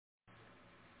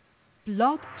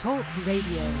Blog Talk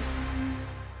Radio.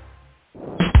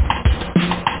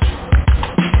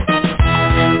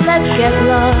 Let's get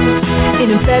lost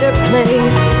in a better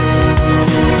place.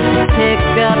 Pick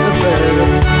up a book,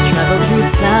 travel through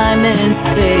time and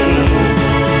space.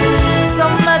 So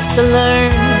much to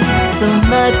learn, so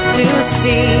much to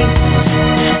see.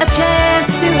 A chance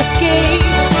to escape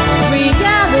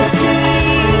reality.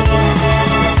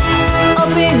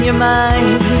 Open your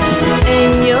mind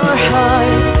and your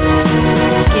heart.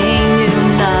 Gain new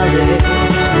knowledge,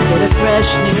 get a fresh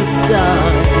new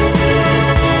start.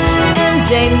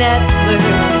 MJ Network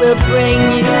will bring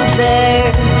you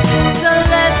there. So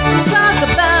let's talk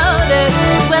about it.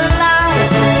 We're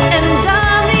live and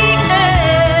on the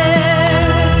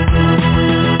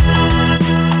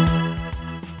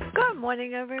air. Good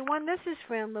morning, everyone. This is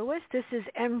Fran Lewis. This is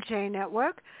MJ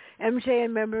Network. MJ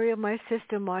in memory of my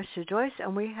sister Marcia Joyce,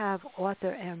 and we have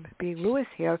author M.B. Lewis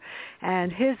here,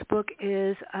 and his book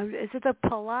is it the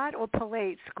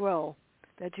Pilate Scroll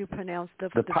that you pronounced? The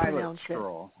Pilate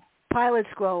Scroll. Pilate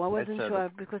Scroll. I wasn't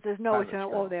sure because there's no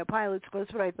O there. Pilate Scroll.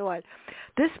 That's what I thought.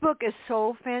 This book is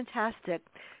so fantastic.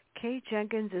 Kade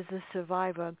Jenkins is a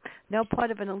survivor, now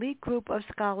part of an elite group of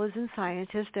scholars and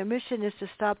scientists. Their mission is to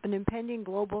stop an impending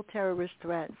global terrorist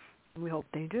threat. We hope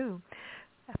they do.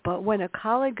 But when a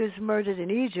colleague is murdered in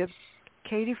Egypt,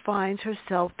 Kadie finds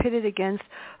herself pitted against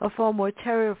a foe more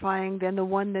terrifying than the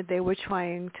one that they were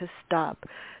trying to stop.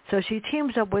 So she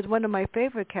teams up with one of my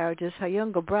favorite characters, her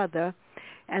younger brother,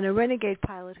 and a renegade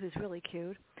pilot who's really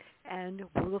cute. And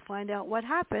we'll find out what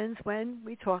happens when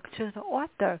we talk to the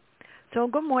author. So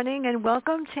good morning and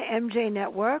welcome to MJ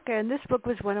Network. And this book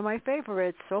was one of my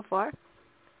favorites so far.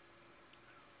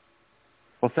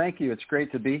 Well, thank you. It's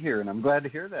great to be here, and I'm glad to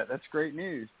hear that. That's great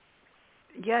news.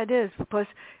 Yeah, it is, because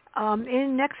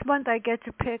in next month I get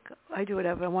to pick, I do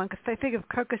whatever I want, because I think if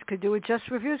Kirkus could do it, Just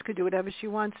Reviews could do whatever she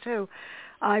wants to.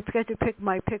 I get to pick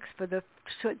my picks for the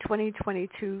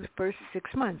 2022 first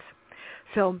 6 months.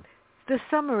 So the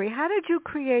summary, how did you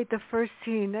create the first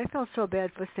scene? I felt so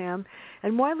bad for Sam.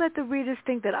 And why let the readers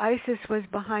think that ISIS was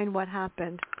behind what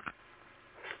happened?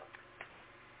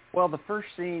 Well, the first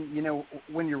scene,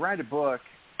 when you write a book,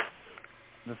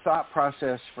 the thought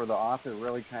process for the author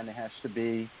really kind of has to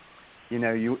be, you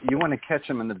want to catch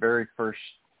them in the very first,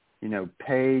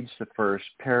 page, the first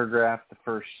paragraph, the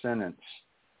first sentence.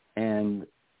 And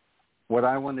what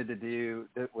I wanted to do,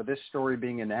 with this story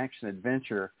being an action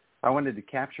adventure, I wanted to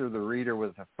capture the reader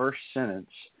with the first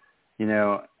sentence,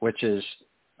 which is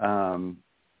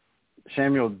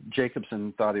Samuel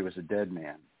Jacobson thought he was a dead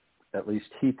man. At least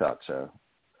he thought so.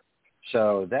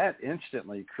 So that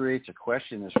instantly creates a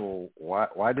question as, well,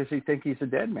 why does he think he's a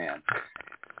dead man?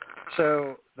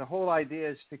 So the whole idea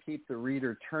is to keep the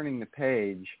reader turning the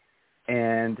page,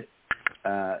 and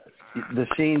the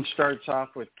scene starts off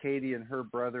with Kadie and her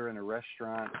brother in a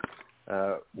restaurant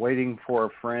waiting for a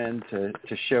friend to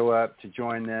show up to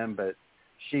join them, but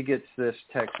she gets this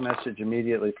text message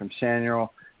immediately from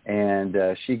Samuel, and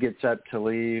she gets up to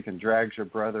leave and drags her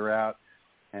brother out,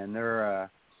 and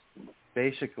they're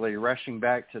basically rushing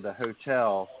back to the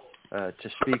hotel to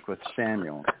speak with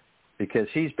Samuel, because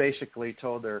he's basically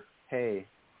told her, hey,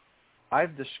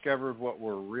 I've discovered what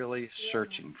we're really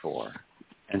searching for.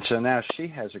 And so now she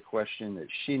has a question that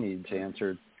she needs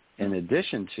answered, in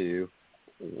addition to,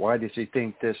 why does he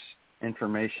think this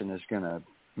information is going to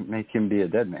make him be a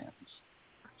dead man?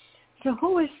 So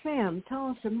who is Sam? Tell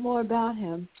us more about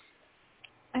him.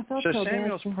 I felt so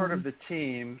Samuel's bad part of the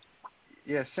team.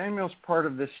 Yeah, Samuel's part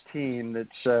of this team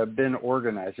that's been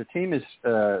organized. The team is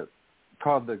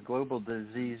called the Global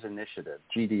Disease Initiative,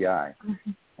 GDI.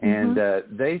 Mm-hmm. And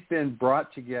they've been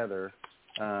brought together.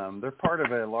 They're part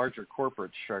of a larger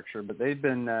corporate structure, but they've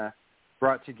been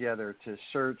brought together to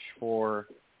search for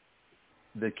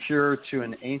the cure to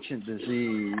an ancient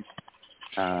disease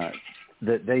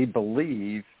that they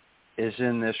believe is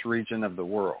in this region of the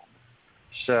world.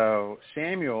 So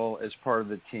Samuel is part of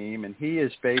the team, and he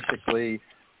is basically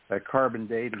a carbon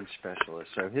dating specialist.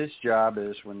 So his job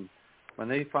is, when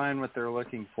they find what they're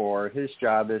looking for, his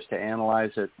job is to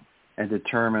analyze it and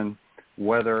determine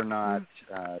whether or not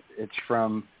it's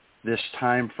from this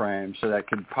time frame, so that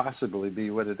could possibly be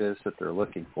what it is that they're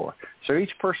looking for. So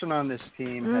each person on this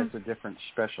team has a different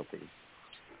specialty.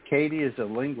 Kadie is a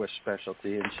linguist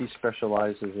specialty, and she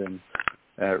specializes in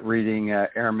reading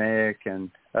Aramaic and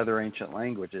other ancient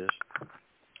languages.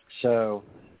 So,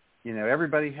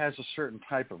 everybody has a certain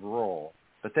type of role,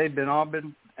 but they've all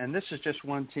been, and this is just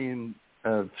one team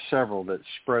of several that's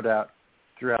spread out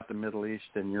throughout the Middle East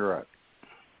and Europe.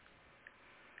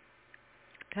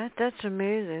 That's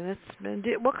amazing.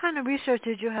 What kind of research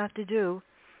did you have to do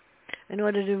in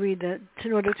order to read that,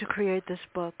 in order to create this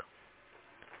book?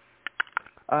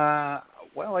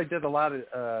 Well, I did a lot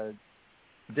of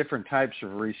different types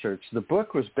of research. The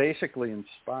book was basically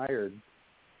inspired.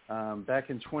 Back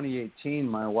in 2018,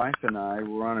 my wife and I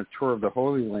were on a tour of the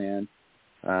Holy Land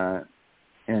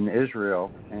in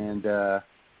Israel, and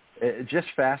it's just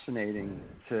fascinating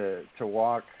to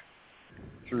walk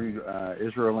through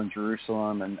Israel and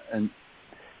Jerusalem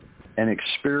and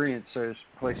experience those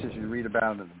places you read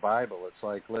about in the Bible. It's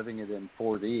like living it in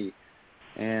 4D.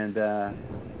 And,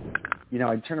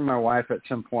 I turned to my wife at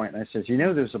some point and I said,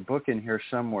 there's a book in here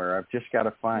somewhere. I've just got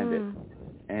to find it.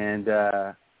 And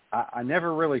I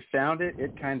never really found it.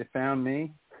 It kind of found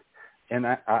me. And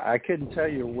I couldn't tell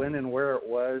you when and where it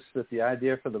was that the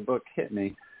idea for the book hit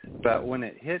me. But when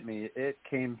it hit me, it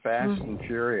came fast and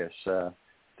furious.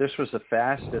 This was the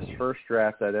fastest first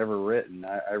draft I'd ever written.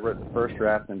 I wrote the first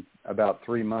draft in about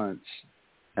 3 months.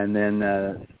 And then,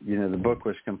 the book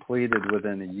was completed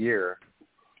within a year.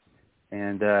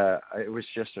 And it was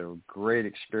just a great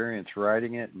experience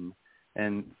writing it.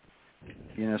 And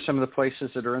some of the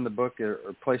places that are in the book are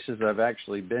places that I've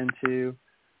actually been to,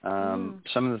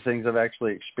 some of the things I've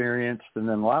actually experienced, and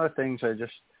then a lot of things I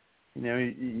just,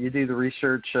 you do the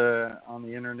research on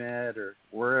the internet or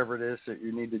wherever it is that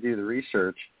you need to do the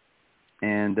research.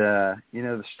 And,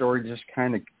 the story just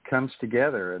kind of comes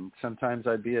together. And sometimes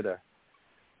I'd be at a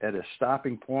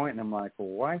stopping point, and I'm like, well,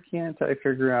 why can't I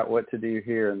figure out what to do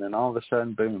here? And then all of a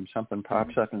sudden, boom, something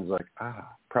pops up and it's like,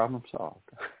 problem solved.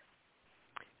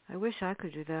 I wish I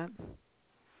could do that.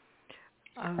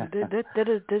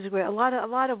 That is great. A lot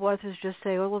of authors just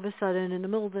say all of a sudden in the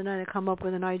middle of the night I come up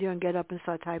with an idea and get up and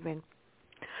start typing.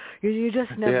 You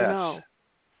just never know.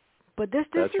 But this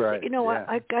That's is right.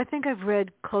 I think I've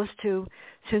read close to,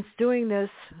 since doing this,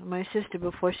 my sister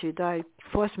before she died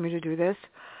forced me to do this.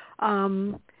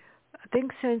 I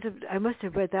think since I must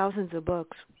have read thousands of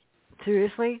books.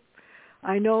 Seriously,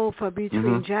 I know for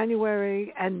between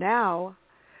January and now.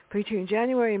 Between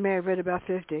January and May, I've read about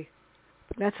 50.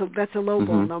 That's a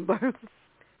lowball number.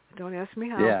 Don't ask me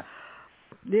how.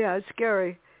 Yeah, it's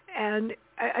scary, and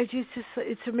I just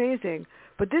it's amazing.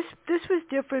 But this was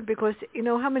different because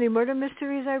how many murder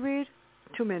mysteries I read?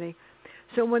 Too many.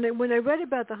 So when I read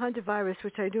about the Huntavirus,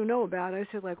 which I do know about, I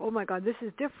said oh my God, this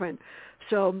is different.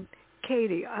 So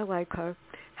Kadie, I like her.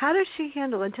 How does she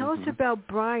handle it? Tell us about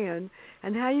Brian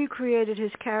and how you created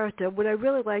his character. What I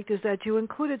really liked is that you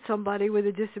included somebody with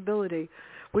a disability,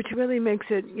 which really makes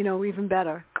it, even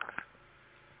better.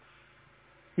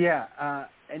 Yeah,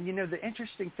 and the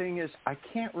interesting thing is I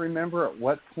can't remember at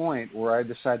what point where I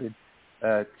decided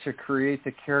to create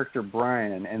the character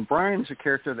Brian. And Brian's a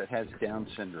character that has Down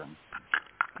syndrome.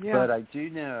 Yeah. But I do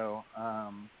know,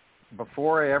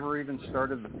 before I ever even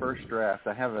started the first draft,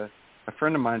 I have a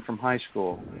friend of mine from high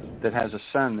school that has a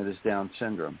son that is Down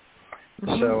syndrome.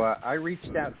 So I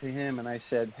reached out to him and I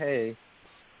said, hey,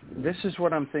 this is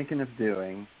what I'm thinking of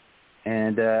doing.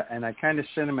 And I kind of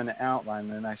sent him an outline,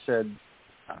 and I said,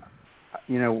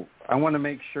 I want to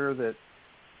make sure that,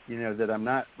 that I'm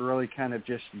not really kind of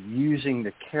just using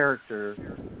the character,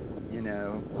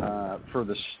 for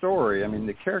the story. I mean,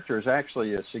 the character is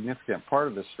actually a significant part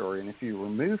of the story, and if you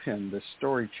remove him, the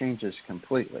story changes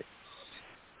completely.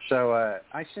 So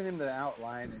I sent him the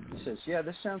outline, and he says, yeah,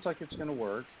 this sounds like it's going to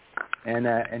work.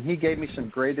 And he gave me some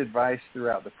great advice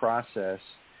throughout the process.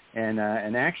 And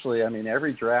actually, I mean,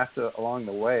 every draft along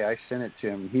the way, I sent it to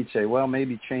him. He'd say, well,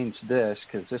 maybe change this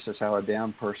because this is how a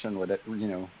down person would,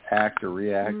 act or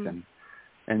react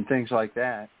and things like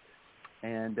that.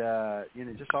 And,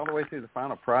 just all the way through the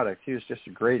final product, he was just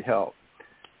a great help.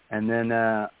 And then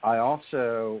I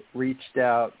also reached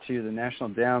out to the National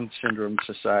Down Syndrome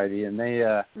Society, and they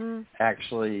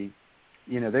actually,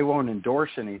 they won't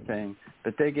endorse anything,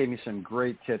 but they gave me some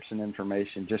great tips and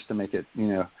information just to make it,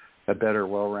 a better,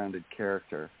 well-rounded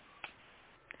character.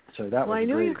 So that was a great experience. Well, I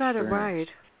knew you got it right.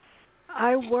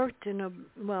 I worked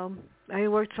I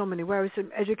worked so many, where I was an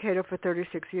educator for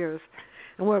 36 years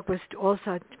and worked with all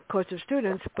sorts of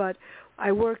students, but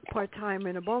I worked part-time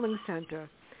in a bowling center,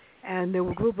 and there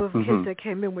were a group of kids that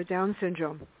came in with Down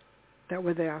syndrome that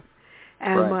were there.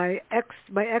 And my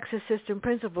ex-assistant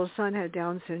principal's son had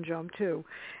Down syndrome, too.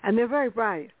 And they're very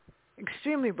bright,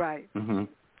 extremely bright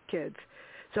kids.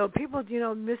 So people,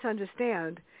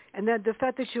 misunderstand. And that the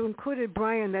fact that you included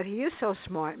Brian, that he is so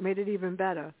smart, made it even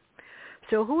better.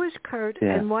 So who is Kurt,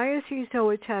 and why is he so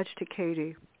attached to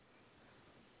Kadie?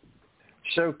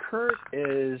 So Kurt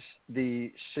is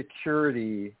the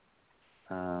security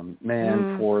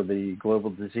man for the Global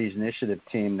Disease Initiative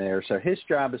team there. So his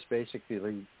job is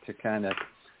basically to kind of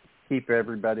keep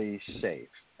everybody safe.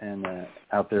 and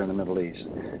out there in the Middle East.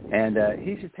 And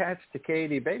he's attached to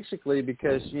Kadie basically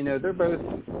because,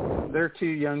 they're two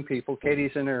young people.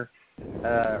 Kadie's in her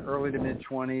early to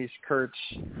mid-20s, Kurt's,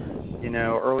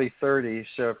 early 30s.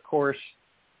 So, of course,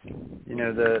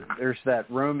 there's that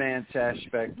romance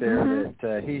aspect there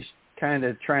that he's kind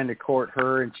of trying to court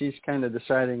her, and she's kind of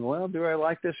deciding, well, do I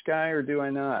like this guy or do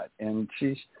I not? And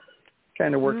she's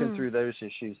kind of working through those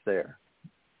issues there.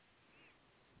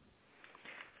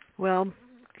 Well,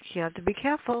 you have to be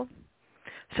careful.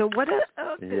 So why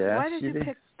did you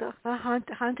pick the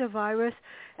Huntavirus,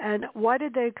 and why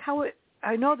did they?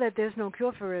 I know that there's no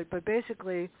cure for it, but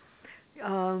basically,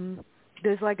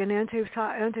 there's like an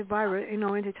antivirus,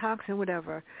 antitoxin,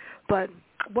 whatever. But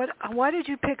why did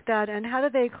you pick that, and how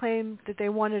did they claim that they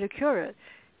wanted to cure it?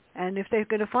 And if they're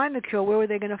going to find the cure, where were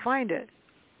they going to find it?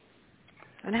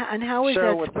 And how is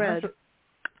that spread?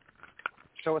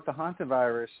 So with the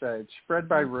hantavirus, it's spread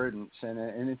by rodents, and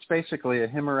it's basically a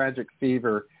hemorrhagic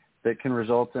fever that can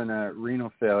result in a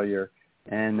renal failure.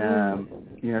 And,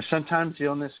 sometimes the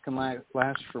illness can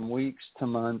last from weeks to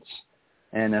months,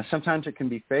 and sometimes it can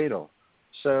be fatal.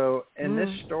 So in this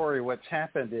story, what's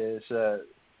happened is,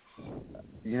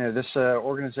 this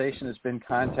organization has been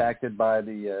contacted by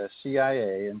the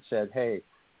CIA and said, hey,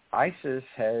 ISIS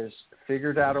has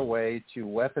figured out a way to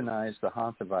weaponize the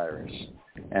hantavirus,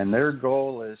 and their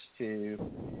goal is to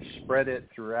spread it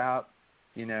throughout,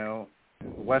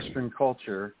 Western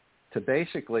culture to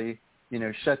basically,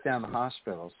 shut down the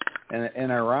hospitals.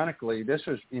 And ironically, this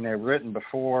was, written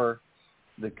before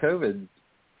the COVID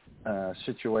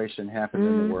situation happened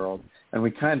in the world, and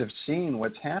we kind of seen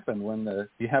what's happened when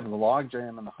you have the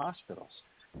logjam in the hospitals.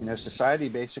 Society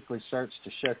basically starts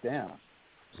to shut down.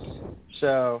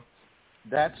 So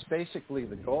that's basically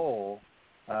the goal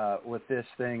with this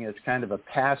thing. It's kind of a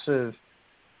passive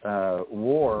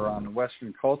war on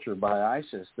Western culture by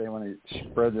ISIS. They want to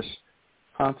spread this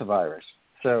hantavirus.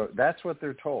 So that's what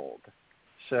they're told.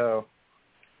 So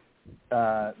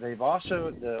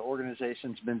the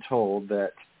organization's been told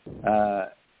that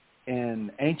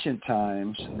in ancient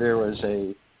times there was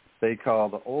they call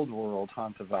the Old World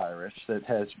hantavirus that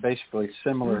has basically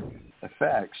similar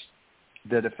effects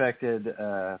that affected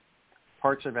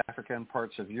parts of Africa and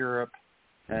parts of Europe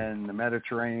and the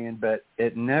Mediterranean, but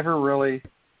it never really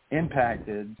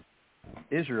impacted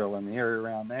Israel and the area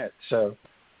around that. So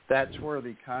that's where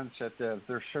the concept of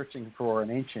they're searching for an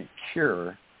ancient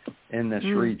cure in this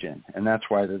region, and that's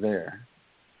why they're there.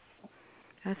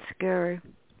 That's scary.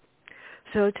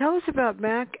 So tell us about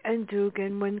Mac and Duke,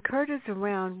 and when Kurt is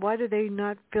around, why do they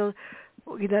not feel...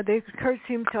 Kurt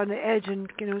seems on the edge, and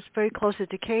it's very closer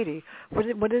to Kadie.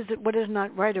 What is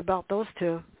not right about those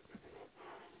two?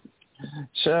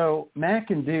 So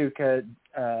Mac and Duke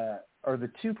are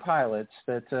the two pilots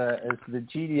that, as the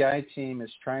GDI team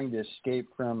is trying to escape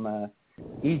from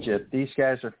Egypt, these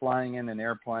guys are flying in an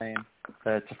airplane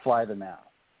to fly them out,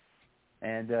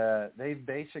 and they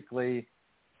basically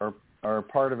are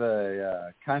part of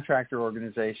a contractor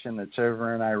organization that's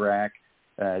over in Iraq.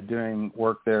 Doing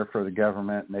work there for the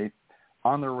government, and they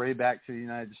on their way back to the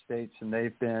United States, and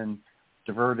they've been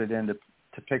diverted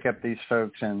to pick up these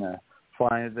folks and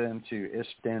fly them to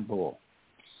Istanbul.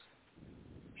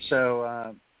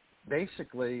 So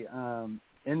basically,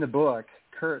 in the book,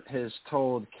 Kurt has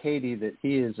told Kadie that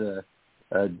he is a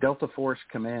Delta Force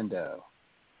commando,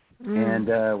 and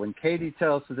when Kadie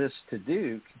tells this to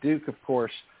Duke, Duke of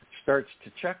course starts to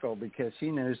chuckle because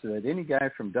he knows that any guy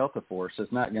from Delta Force is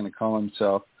not going to call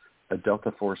himself a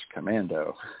Delta Force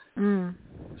commando.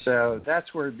 So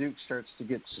that's where Duke starts to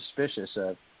get suspicious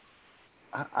of,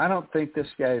 I don't think this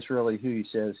guy is really who he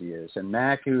says he is. And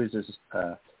Mac, who is his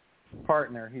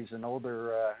partner, he's an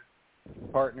older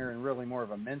partner and really more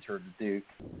of a mentor to Duke.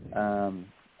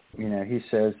 He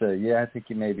says, I think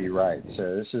you may be right.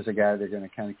 So this is a guy they're going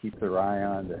to kind of keep their eye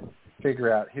on to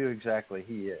figure out who exactly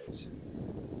he is.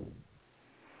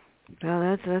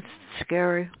 Well, that's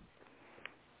scary.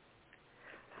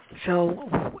 So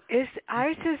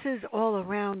ISIS is all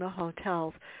around the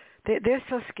hotels. They're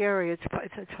so scary.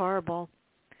 It's horrible.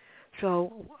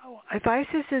 So if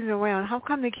ISIS isn't around, how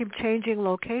come they keep changing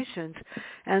locations?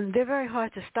 And they're very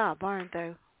hard to stop, aren't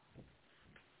they?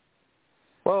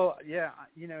 Well, yeah.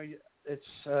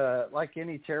 It's like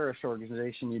any terrorist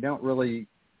organization. You don't really,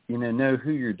 know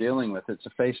who you're dealing with. It's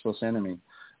a faceless enemy.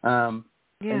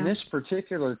 In this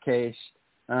particular case,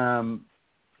 they're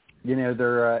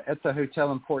at the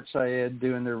hotel in Port Said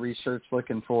doing their research,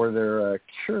 looking for their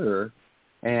cure,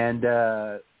 and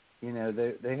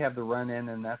they have the run-in,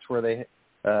 and that's where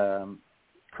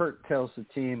Kurt tells the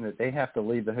team that they have to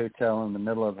leave the hotel in the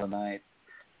middle of the night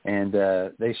and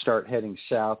they start heading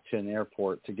south to an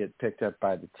airport to get picked up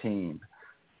by the team.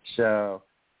 So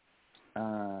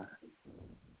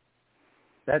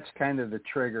that's kind of the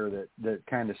trigger that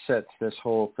kind of sets this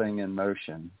whole thing in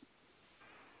motion.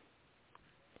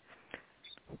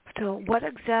 So what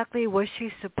exactly was she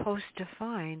supposed to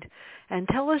find? And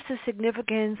tell us the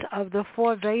significance of the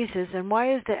 4 vases, and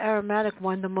why is the aromatic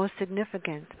one the most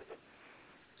significant?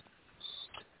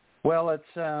 Well, it's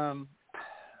I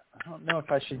don't know if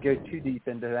I should go too deep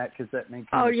into that because that may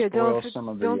kind of spoil some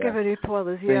of the don't give any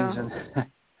spoilers. things. Yeah.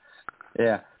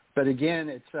 Yeah, but again,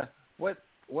 it's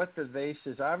what the vase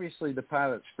is. Obviously, the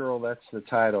Pilate Scroll. That's the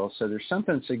title. So there's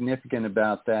something significant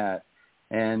about that,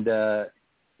 and the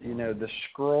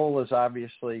scroll is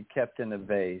obviously kept in a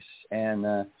vase, and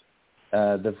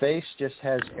the vase just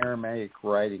has Aramaic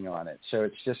writing on it. So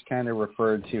it's just kind of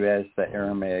referred to as the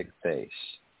Aramaic vase.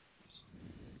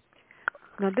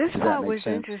 Now, this part was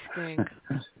interesting.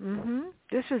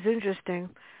 This was interesting.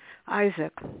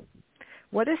 Isaac,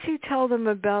 what does he tell them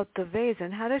about the vase,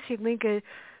 and how does he link it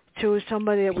to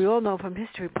somebody that we all know from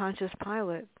history, Pontius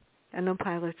Pilate, and the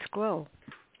Pilate Scroll?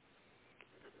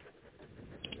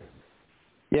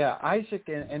 Yeah, Isaac,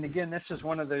 and again, this is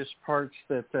one of those parts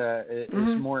that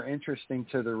is more interesting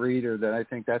to the reader, that I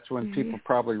think that's when people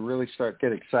probably really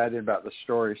get excited about the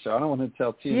story. So I don't want to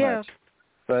tell too much.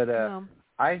 But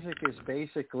Isaac is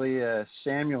basically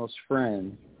Samuel's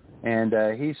friend, and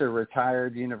he's a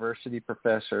retired university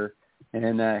professor,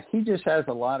 and he just has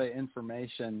a lot of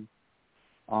information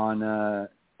on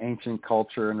ancient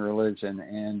culture and religion,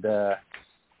 and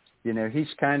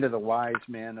he's kind of the wise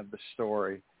man of the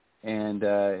story. And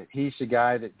he's the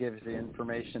guy that gives the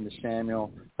information to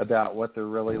Samuel about what they're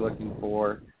really looking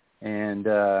for, and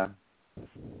how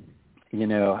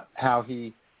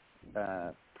he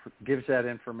gives that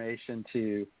information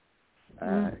to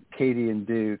Kadie and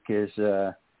Duke is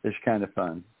kind of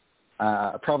fun.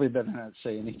 Probably better not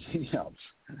say anything else.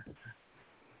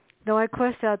 No, I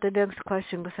crossed out the next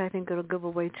question because I think it'll give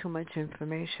away too much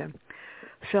information.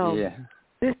 So yeah.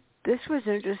 This was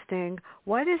interesting.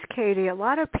 Why does Kadie, a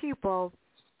lot of people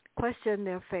question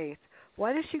their faith.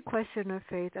 Why does she question her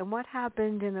faith, and what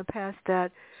happened in the past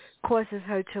that causes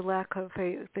her to lack her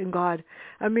faith in God?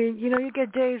 I mean, you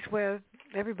get days where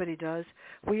everybody does,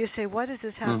 where you say, why does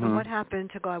this happen? What happened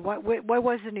to God? Why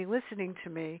wasn't he listening to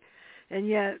me? And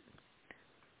yet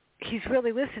he's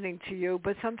really listening to you,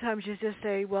 but sometimes you just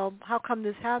say, well, how come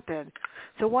this happened?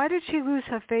 So why did she lose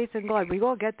her faith in God? We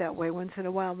all get that way once in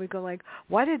a while. We go like,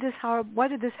 why did this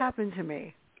happen to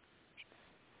me?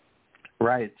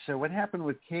 Right. So what happened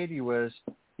with Kadie was,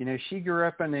 she grew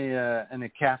up in a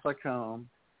Catholic home,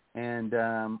 and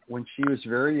when she was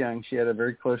very young, she had a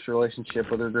very close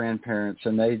relationship with her grandparents,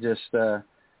 and they just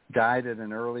died at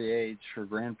an early age, her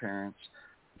grandparents,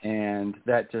 and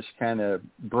that just kind of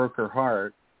broke her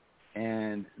heart.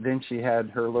 And then she had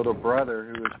her little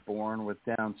brother who was born with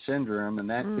Down syndrome, and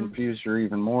that confused her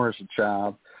even more as a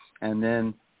child. And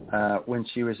then when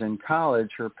she was in college,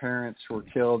 her parents were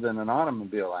killed in an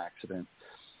automobile accident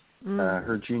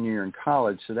her junior year in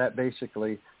college. So that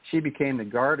basically, she became the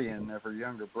guardian of her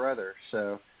younger brother.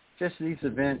 So just these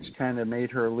events kind of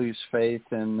made her lose faith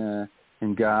in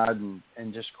God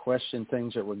and just question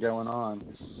things that were going on.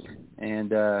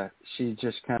 And she'd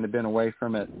just kind of been away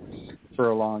from it for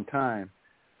a long time.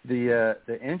 The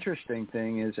interesting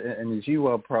thing is, and as you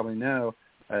well probably know,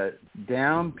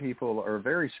 Down people are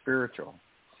very spiritual.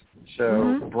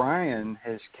 So Brian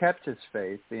has kept his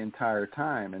faith the entire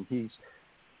time, and he's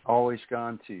always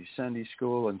gone to Sunday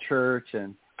school and church,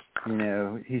 and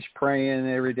he's praying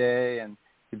every day, and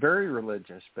he's very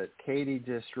religious. But Kadie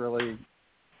just really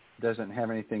doesn't have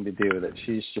anything to do with it.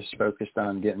 She's just focused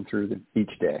on getting through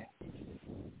each day.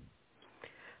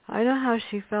 I know how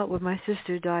she felt when my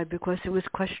sister died because it was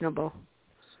questionable.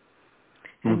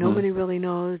 And nobody really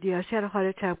knows. Yeah, she had a heart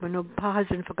attack when her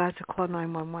husband forgot to call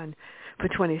 911 for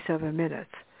 27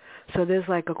 minutes. So there's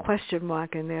like a question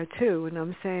mark in there too. And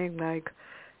I'm saying, like,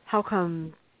 how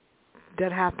come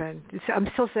that happened? I'm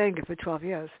still saying it for 12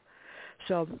 years.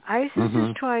 So ISIS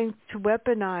is trying to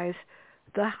weaponize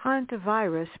the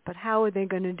Huntavirus, but how are they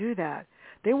going to do that?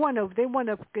 They want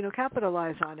to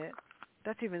capitalize on it.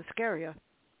 That's even scarier.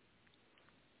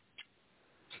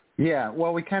 Yeah,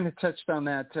 well, we kind of touched on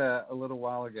that a little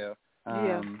while ago.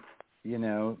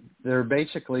 They're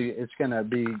basically, it's going to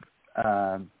be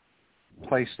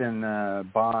placed in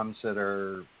bombs that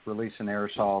are releasing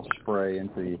aerosol spray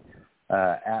into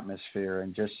the atmosphere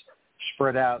and just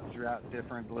spread out throughout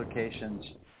different locations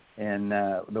in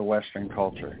the Western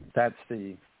culture. That's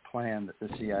the plan that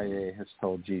the CIA has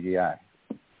told GDI.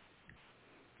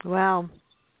 Wow.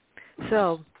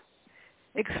 So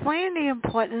Explain the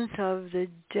importance of the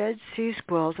Dead Sea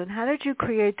Scrolls, and how did you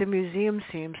create the museum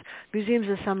scenes? Museums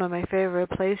are some of my favorite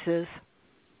places.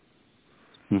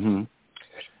 Mm-hmm.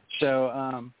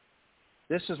 So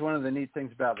this is one of the neat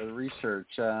things about the research.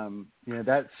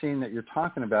 That scene that you're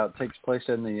talking about takes place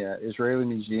in the Israeli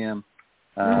Museum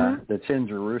that's in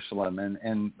Jerusalem,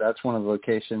 and that's one of the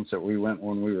locations that we went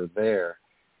when we were there.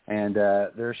 And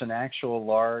there's an actual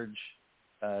large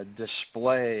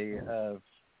display of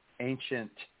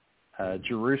ancient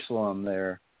Jerusalem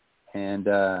there, and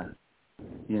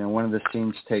one of the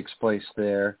scenes takes place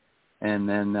there, and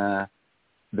then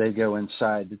they go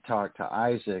inside to talk to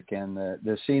Isaac, and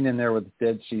the scene in there with the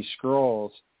Dead Sea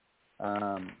Scrolls.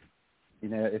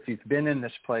 If you've been in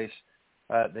this place,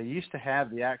 they used to have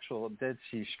the actual Dead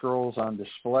Sea Scrolls on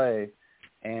display,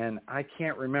 and I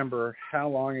can't remember how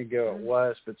long ago it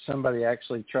was, but somebody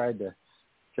actually tried to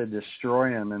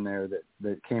destroy them in there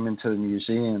that came into the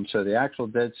museum. So the actual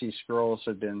Dead Sea Scrolls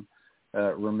have been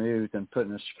removed and put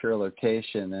in a secure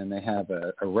location, and they have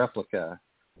a replica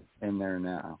in there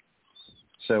now.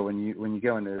 So when you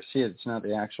go in there to see it, it's not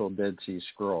the actual Dead Sea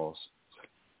Scrolls,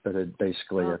 but it's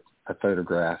basically a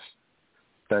photograph.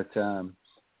 But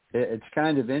it's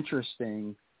kind of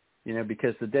interesting,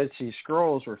 because the Dead Sea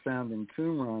Scrolls were found in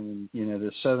Qumran,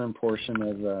 the southern portion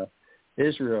of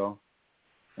Israel,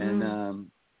 and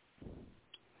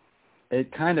it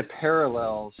kind of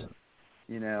parallels,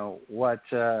 what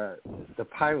the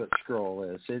Pilate Scroll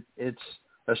is. It's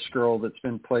a scroll that's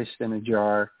been placed in a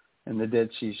jar, and the Dead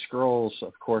Sea Scrolls,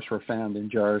 of course, were found in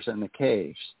jars in the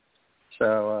caves.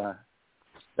 So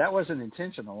that wasn't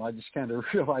intentional. I just kind of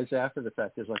realized after the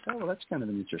fact, it's like, oh, well, that's kind of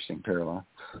an interesting parallel.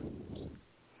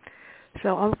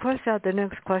 So I'll cross out the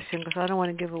next question because I don't want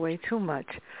to give away too much.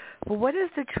 But what is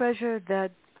the treasure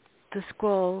that the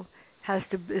scroll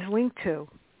is linked to?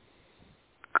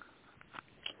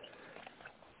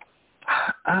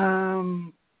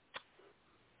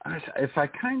 If I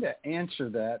kind of answer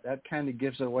that kind of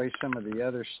gives away some of the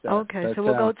other stuff. Okay, but, so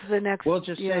we'll go to the next. We'll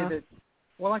just say that.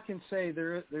 Well, I can say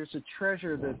there's a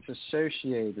treasure that's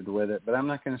associated with it, but I'm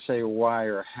not going to say why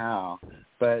or how.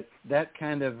 But that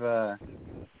kind of that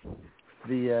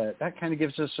kind of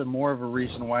gives us more of a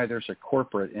reason why there's a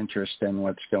corporate interest in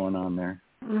what's going on there.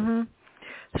 Mm-hmm.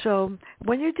 So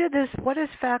when you did this, what is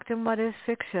fact and what is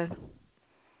fiction?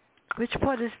 Which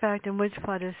part is fact and which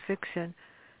part is fiction?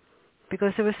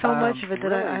 Because there was so much of it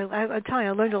that I tell you,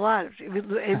 I learned a lot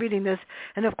reading this.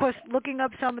 And, of course, looking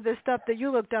up some of the stuff that you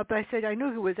looked up, I said I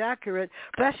knew it was accurate,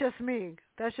 but that's just me.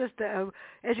 That's just the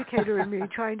educator in me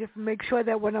trying to make sure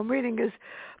that what I'm reading is,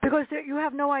 because you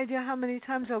have no idea how many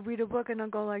times I'll read a book and I'll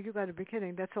go like, you got to be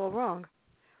kidding, that's all wrong.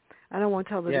 I don't want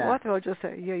to tell the author, I'll just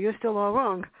say, yeah, you're still all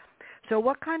wrong. So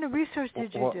what kind of research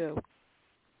did you do?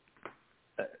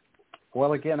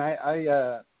 Well, again,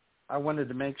 I wanted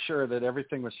to make sure that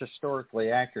everything was historically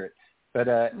accurate. But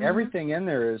everything in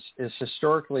there is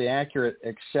historically accurate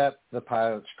except the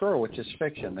Pilate Scroll, which is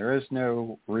fiction. There is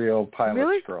no real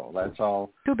Pilate Scroll. That's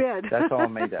all. Too bad. That's all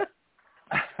made up.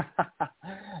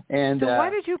 And so why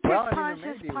did you pick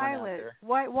Pontius Pilate?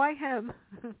 Why him?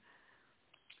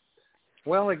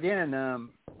 Well, again,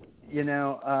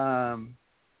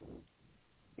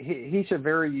 he's a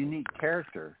very unique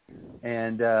character.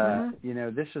 And,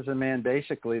 this is a man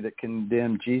basically that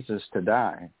condemned Jesus to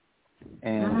die.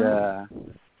 And,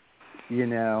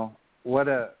 what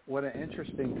an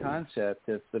interesting concept.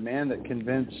 If the man that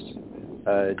convinced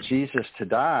Jesus to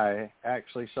die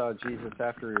actually saw Jesus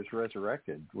after he was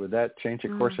resurrected, would that change the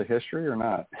course of history or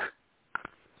not?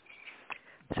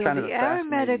 So kind of the a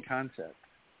fascinating concept.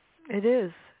 It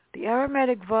is. The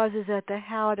Aromatic vase is at the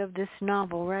heart of this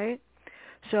novel, right?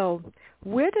 So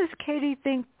where does Kadie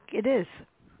think it is?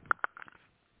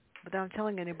 Without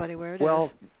telling anybody where it is.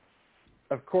 Well,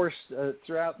 of course,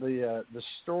 throughout the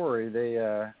story,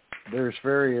 there's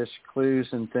various clues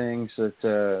and things that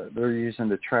they're using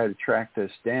to try to track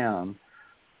this down.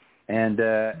 And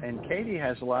Kadie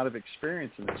has a lot of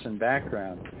experience in this and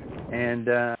background.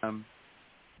 And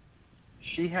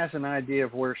she has an idea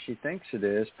of where she thinks it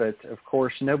is, but of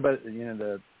course nobody,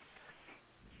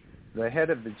 the head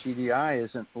of the GDI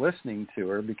isn't listening to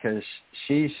her because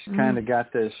she's kind of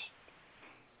got this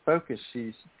focus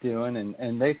she's doing,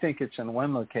 and they think it's in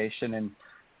one location,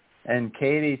 and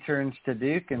Kadie turns to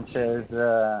Duke and says,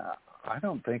 I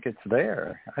don't think it's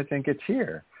there. I think it's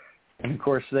here. And of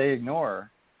course they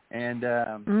ignore her. And,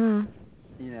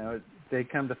 they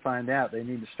come to find out they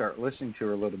need to start listening to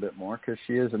her a little bit more because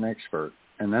she is an expert,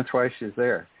 and that's why she's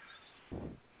there.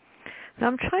 Now,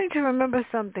 I'm trying to remember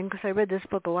something because I read this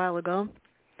book a while ago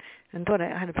and thought I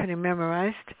had it pretty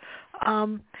memorized.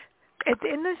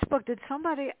 In this book, did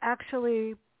somebody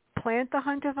actually plant the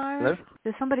Huntavirus? Hello?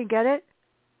 Did somebody get it?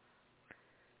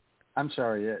 I'm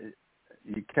sorry,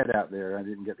 you cut out there. I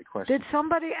didn't get the question. Did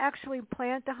somebody actually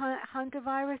plant the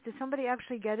Huntavirus? Did somebody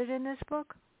actually get it in this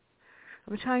book?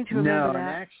 I'm trying to remember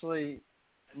that.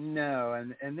 No,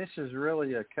 and this is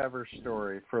really a cover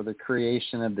story for the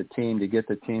creation of the team, to get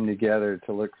the team together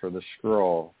to look for the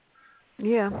scroll.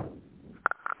 Yeah.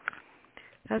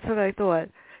 That's what I thought.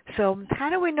 So how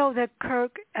do we know that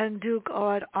Kirk and Duke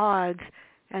are at odds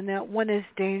and that one is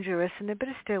dangerous and they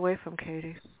better stay away from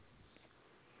Kadie?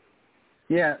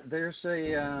 Yeah, there's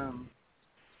some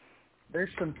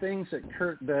things that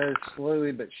Kirk does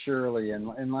slowly but surely,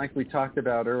 and like we talked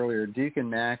about earlier, Duke and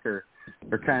Mac are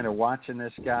kind of watching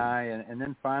this guy, and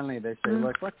then finally they say,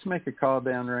 look, let's make a call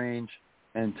downrange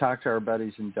and talk to our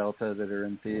buddies in Delta that are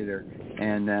in theater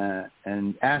and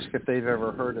ask if they've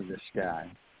ever heard of this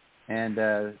guy. And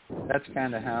that's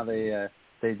kind of how they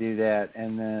do that.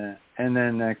 And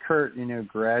then Kurt,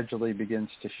 gradually begins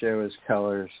to show his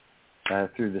colors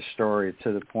through the story,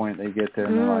 to the point they get there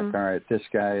and they're like, all right, this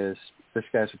guy's a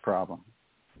problem.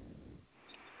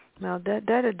 Now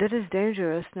that is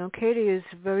dangerous. Now Kadie is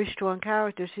a very strong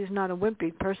character. She's not a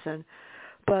wimpy person,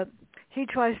 but he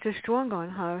tries to strong on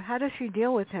her. How does she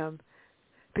deal with him?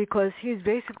 Because he's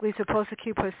basically supposed to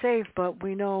keep her safe, but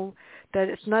we know that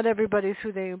it's not everybody's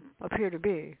who they appear to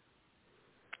be.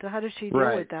 So how does she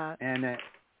deal with that?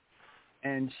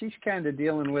 And she's kind of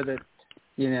dealing with it,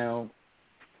 in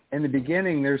the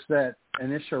beginning there's that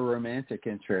initial romantic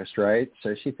interest, right?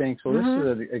 So she thinks, well, this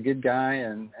is a good guy,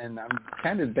 and I'm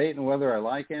kind of debating whether I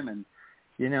like him, and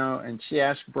and she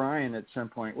asked Brian at some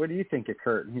point, what do you think of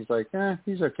Kurt? And he's like,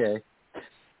 he's okay.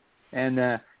 And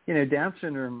Down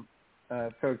syndrome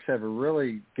folks have a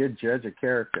really good judge of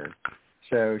character,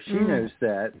 so she knows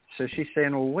that. So she's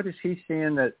saying, well, what is he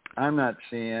seeing that I'm not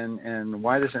seeing, and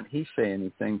why doesn't he say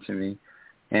anything to me?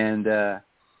 And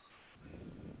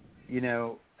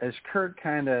as Kurt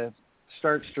kind of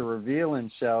starts to reveal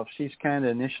himself, she's kind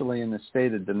of initially in the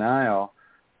state of denial,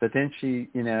 but then she,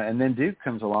 and then Duke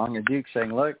comes along, and Duke's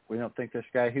saying, look, we don't think this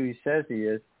guy who he says he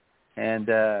is. And,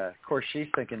 of course, she's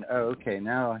thinking, oh, okay,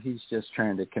 now he's just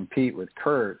trying to compete with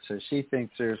Kurt. So she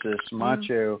thinks there's this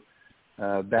macho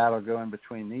battle going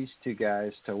between these two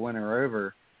guys to win her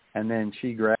over. And then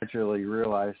she gradually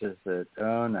realizes that,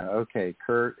 oh, no, okay,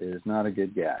 Kurt is not a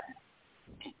good guy.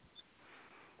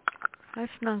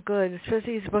 That's not good,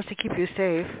 especially he's supposed to keep you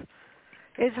safe.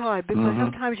 It's hard because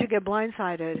sometimes you get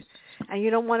blindsided, and you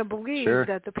don't want to believe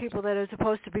that the people that are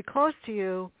supposed to be close to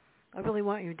you really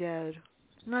want you dead.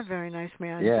 Not very nice,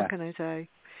 man. Yeah. What can I say?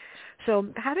 So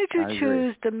how did you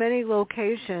choose the many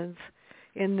locations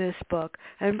in this book?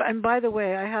 And by the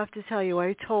way, I have to tell you,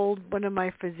 I told one of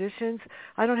my physicians,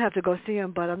 I don't have to go see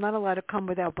him, but I'm not allowed to come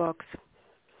without books.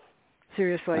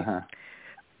 Seriously.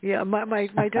 Yeah,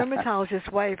 my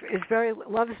dermatologist wife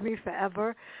loves me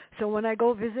forever. So when I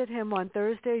go visit him on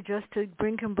Thursday just to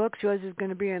bring him books, yours is going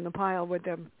to be in the pile with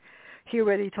him. He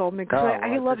already told me, because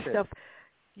he loves stuff.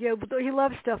 Yeah, he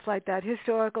loves stuff like that,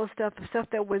 historical stuff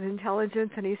that with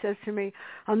intelligence. And he says to me,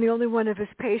 I'm the only one of his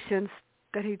patients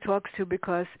that he talks to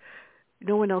because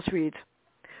no one else reads.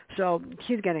 So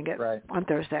he's getting it on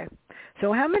Thursday.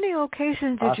 So how many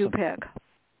locations did you pick?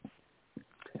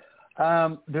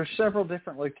 There's several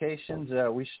different locations.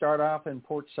 We start off in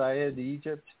Port Said,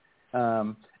 Egypt.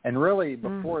 And really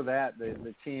before that,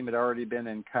 the team had already been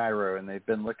in Cairo, and they've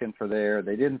been looking for there.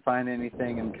 They didn't find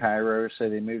anything in Cairo, so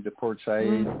they moved to Port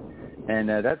Said. And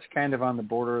that's kind of on the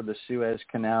border of the Suez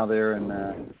Canal there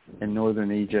in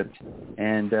northern Egypt.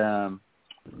 And,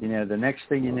 the next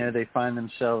thing you know, they find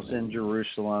themselves in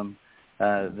Jerusalem.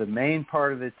 The main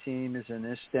part of the team is in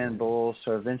Istanbul,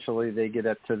 so eventually they get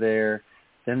up to there.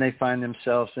 Then they find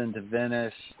themselves into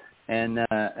Venice and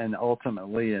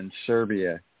ultimately in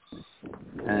Serbia.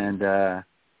 And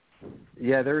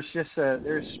there's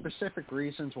specific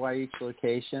reasons why each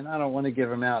location. I don't want to give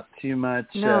them out too much.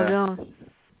 No.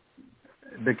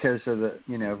 Because of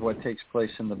the of what takes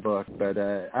place in the book, but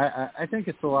I think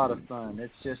it's a lot of fun.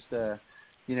 It's just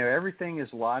everything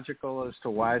is logical as to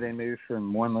why they moved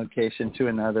from one location to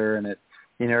another, and it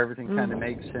everything kind of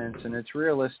makes sense, and it's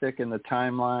realistic in the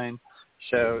timeline.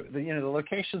 So the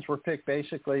locations were picked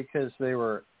basically because they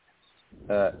were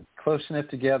close enough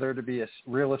together to be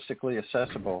realistically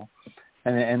accessible,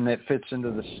 and that fits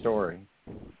into the story.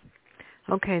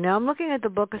 Okay, now I'm looking at the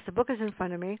book because the book is in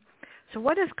front of me. So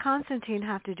what does Constantine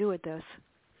have to do with this?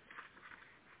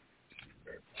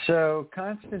 So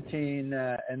Constantine,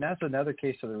 and that's another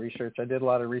case of the research. I did a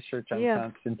lot of research on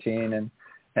Constantine,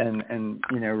 and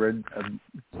read a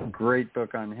great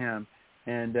book on him.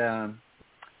 And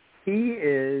he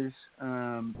is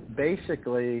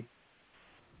basically,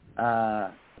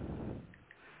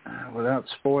 without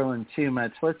spoiling too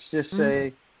much, let's just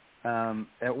say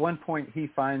at one point he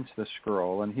finds the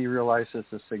scroll and he realizes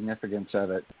the significance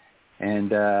of it.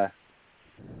 And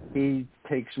he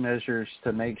takes measures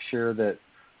to make sure that,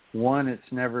 one, it's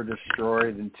never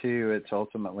destroyed, and two, it's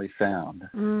ultimately found.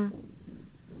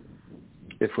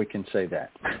 If we can say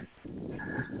that.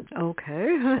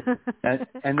 Okay.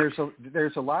 and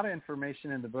there's a lot of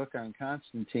information in the book on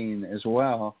Constantine as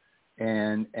well,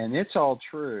 and it's all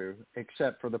true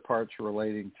except for the parts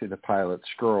relating to the Pilate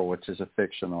Scroll, which is a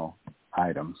fictional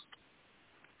item.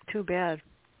 Too bad.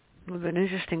 It would have been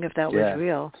interesting if that was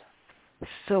real.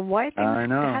 So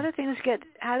how do things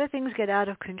get out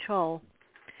of control?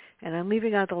 And I'm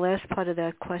leaving out the last part of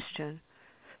that question.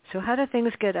 So how do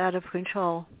things get out of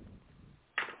control?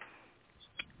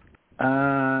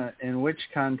 In which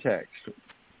context?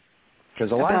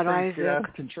 Because a lot of things get out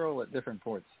of control at different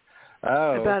points.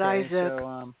 Oh, about okay. Isaac.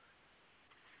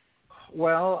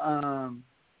 So,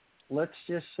 let's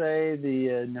just say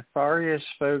the nefarious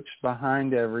folks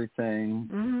behind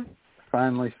everything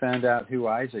finally found out who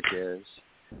Isaac is,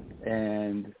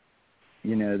 and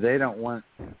they don't want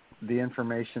the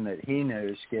information that he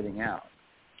knows getting out.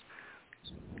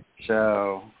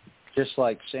 So, just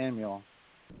like Samuel,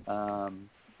 the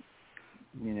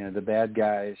bad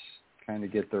guys kind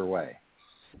of get their way.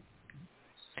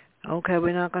 Okay,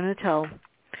 we're not going to tell.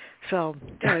 So,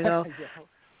 there we go.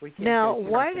 Now,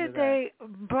 why did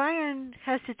Brian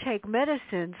has to take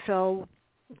medicine, so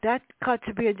that got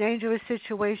to be a dangerous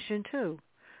situation too.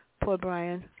 Poor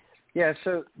Brian. Yeah,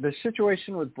 so the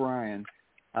situation with Brian,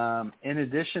 in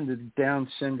addition to Down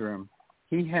syndrome,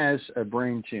 he has a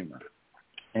brain tumor.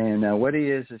 And what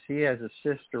he is he has a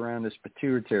cyst around his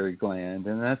pituitary gland,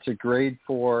 and that's a grade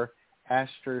 4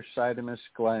 astrocytoma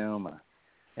glioma.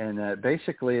 And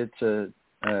basically it's a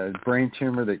brain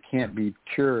tumor that can't be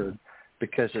cured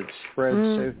because it spreads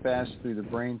so fast through the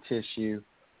brain tissue.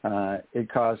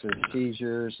 It causes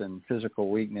seizures and physical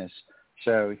weakness.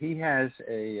 So he has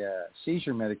a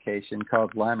seizure medication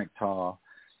called Lamictal,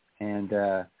 and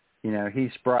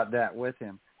he's brought that with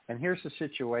him. And here's the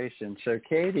situation. So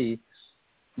Kadie,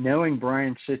 knowing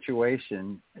Brian's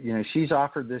situation, she's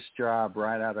offered this job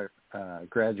right out of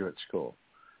graduate school,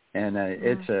 and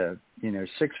it's a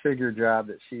 6-figure job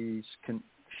that she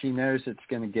knows it's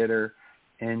going to get her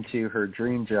into her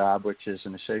dream job, which is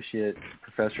an associate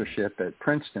professorship at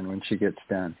Princeton when she gets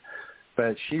done.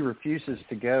 But she refuses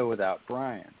to go without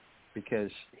Brian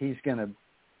because he's going to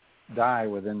die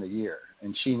within the year,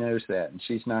 and she knows that, and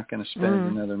she's not going to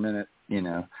spend another minute,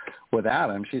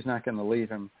 without him. She's not going to leave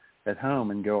him at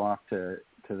home and go off to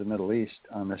the Middle East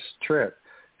on this trip.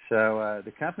 So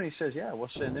the company says, yeah, we'll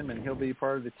send him, and he'll be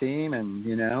part of the team, and,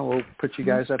 we'll put you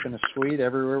guys up in a suite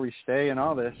everywhere we stay and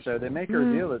all this. So they make her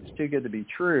a deal that's too good to be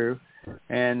true,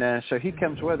 and so he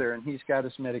comes with her, and he's got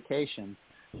his medication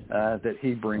that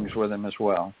he brings with him as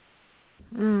well.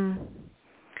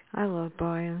 I love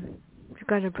Brian. You've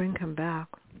got to bring him back.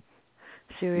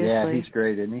 Seriously. Yeah, he's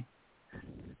great, isn't he?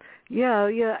 Yeah.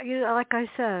 Like I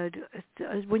said,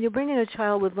 when you bring in a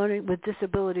child with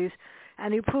disabilities,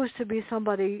 and he proves to be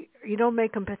somebody, you don't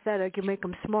make him pathetic, you make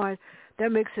him smart,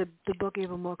 that makes the book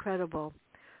even more credible.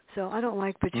 So I don't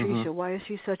like Patricia. Why is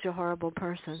she such a horrible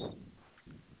person?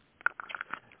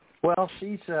 Well,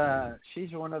 she's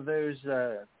one of those,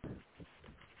 I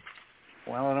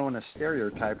don't want to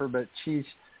stereotype her, but she's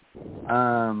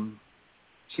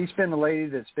been the lady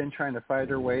that's been trying to fight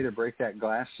her way to break that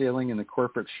glass ceiling in the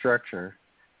corporate structure,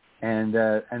 and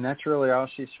that's really all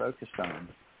she's focused on.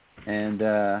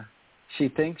 And she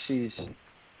thinks she's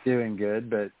doing good,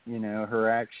 but her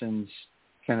actions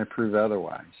kind of prove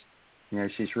otherwise.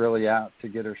 She's really out to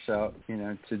get herself,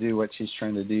 to do what she's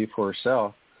trying to do for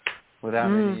herself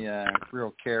without any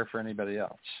real care for anybody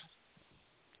else.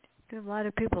 There are a lot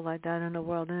of people like that in the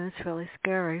world, and it's really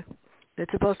scary. They're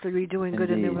supposed to be doing good,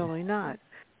 and they're really not.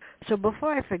 So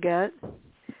before I forget,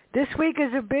 this week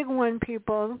is a big one,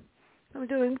 people. I'm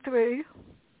doing 3.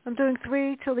 I'm doing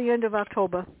 3 till the end of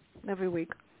October, every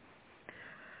week.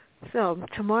 So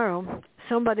tomorrow,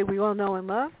 somebody we all know and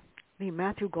love,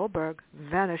 Matthew Goldberg,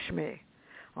 Vanish Me.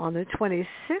 On the 26th,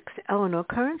 Eleanor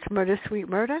Kearns, Murder, Sweet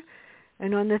Murder.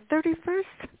 And on the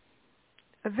 31st,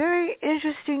 a very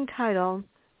interesting title,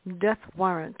 Death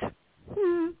Warrant.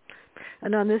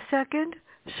 And on the 2nd,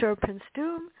 Serpent's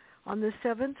Doom. On the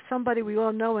 7th, somebody we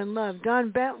all know and love, Don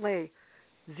Bentley,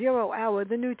 0 Hour,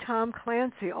 the new Tom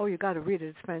Clancy. Oh, you got to read it.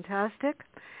 It's fantastic.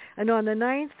 And on the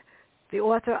 9th, the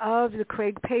author of the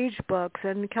Craig Page books,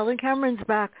 and Kelly Cameron's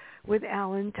back with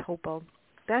Alan Topol.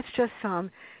 That's just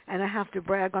some. And I have to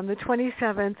brag, on the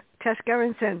 27th, Tess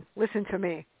Gerritsen, listen to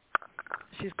me.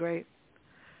 She's great.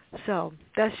 So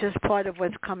that's just part of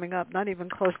what's coming up, not even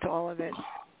close to all of it.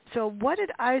 So what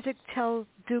did Isaac tell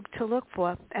Duke to look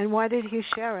for, and why did he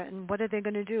share it, and what are they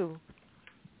going to do?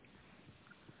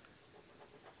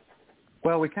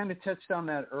 Well, we kind of touched on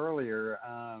that earlier.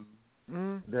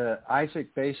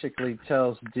 Isaac basically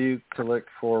tells Duke to look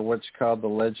for what's called the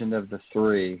Legend of the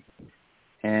Three,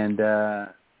 and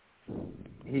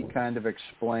he kind of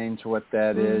explains what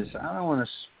that is. I don't want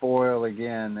to spoil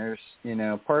again. There's,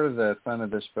 part of the fun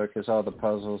of this book is all the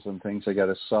puzzles and things I got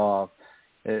to solve.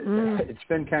 It's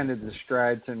been kind of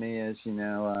described to me as,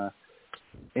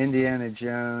 Indiana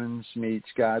Jones meets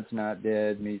God's Not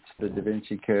Dead, meets the Da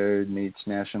Vinci Code, meets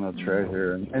National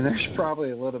Treasure, and there's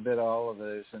probably a little bit of all of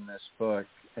those in this book.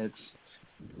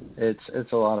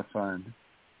 It's a lot of fun.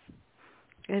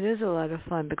 It is a lot of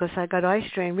fun because I got eye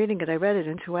strain reading it. I read it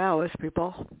in 2 hours,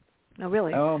 people. No,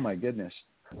 really. Oh, my goodness.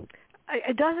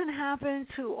 It doesn't happen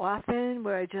too often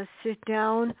where I just sit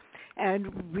down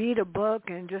and read a book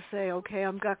and just say, okay,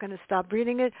 I'm not going to stop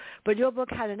reading it. But your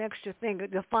book had an extra thing.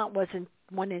 The font wasn't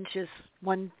 1 inch,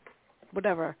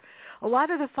 whatever. A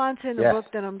lot of the fonts in the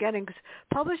book that I'm getting, because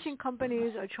publishing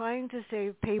companies are trying to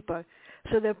save paper.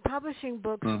 So they're publishing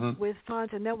books with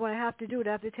fonts, and then what I have to do, I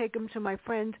have to take them to my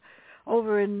friend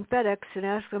over in FedEx and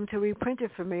ask them to reprint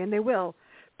it for me, and they will.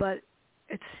 But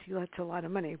that's a lot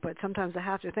of money, but sometimes I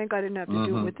have to. Thank God I didn't have to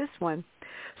do it with this one.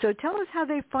 So tell us how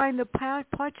they find the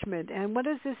parchment, and what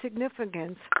is the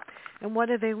significance, and what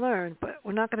do they learn? But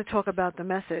we're not going to talk about the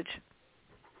message.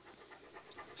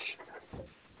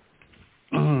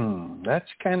 That's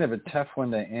kind of a tough one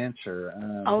to answer.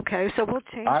 Okay, so we'll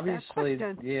change obviously,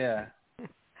 that question.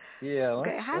 Yeah.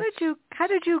 Okay, how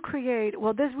did you create?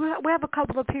 Well, we have a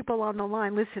couple of people on the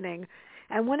line listening,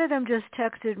 and one of them just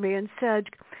texted me and said,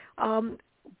 Duke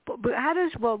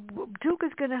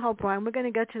is going to help Brian. We're going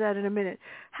to get to that in a minute.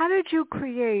 How did you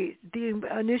create the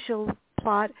initial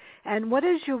plot, and what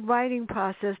is your writing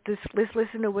process? This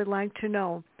listener would like to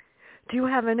know. Do you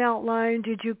have an outline?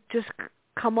 Did you just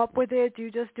come up with it? Do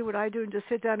you just do what I do and just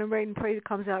sit down and write and pray it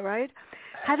comes out right?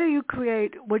 How do you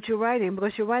create what you're writing?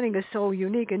 Because your writing is so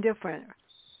unique and different.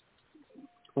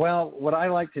 Well, what I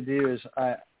like to do is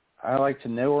I like to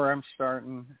know where I'm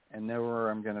starting and know where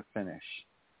I'm going to finish.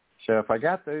 So if I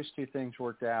got those two things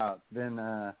worked out, then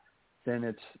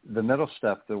it's the middle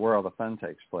stuff where all the fun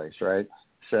takes place, right?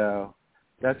 So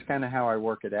that's kind of how I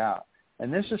work it out.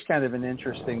 And this is kind of an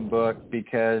interesting book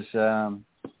because,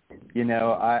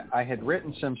 I had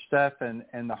written some stuff, and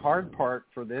the hard part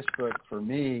for this book for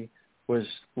me was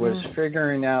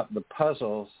figuring out the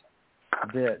puzzles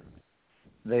that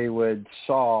they would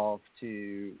solve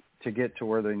to get to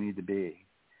where they need to be.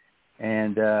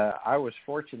 And I was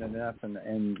fortunate enough,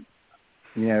 and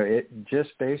it just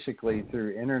basically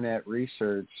through internet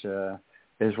research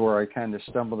is where I kind of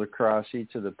stumbled across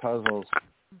each of the puzzles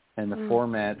and the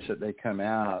formats that they come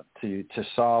out to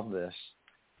solve this.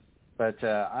 But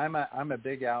I'm a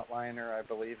big outliner. I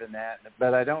believe in that,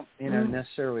 but I don't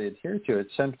necessarily adhere to it.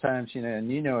 Sometimes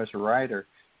and as a writer,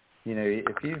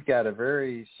 if you've got a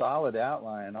very solid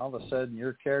outline, all of a sudden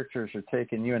your characters are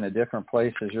taking you in a different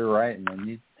place as you're writing, and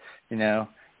you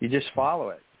just follow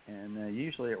it, and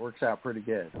usually it works out pretty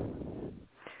good.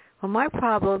 Well, my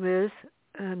problem is,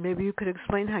 maybe you could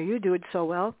explain how you do it so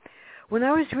well. When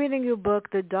I was reading your book,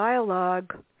 the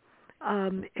dialogue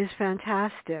is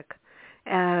fantastic,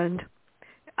 and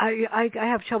I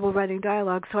have trouble writing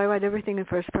dialogue, so I write everything in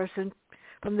first person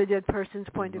from the dead person's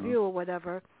point of view or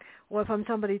whatever, or from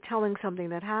somebody telling something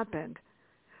that happened.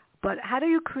 But how do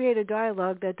you create a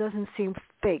dialogue that doesn't seem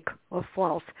fake or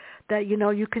false, that,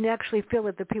 you can actually feel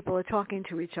that the people are talking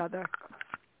to each other?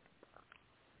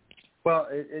 Well,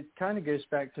 it kind of goes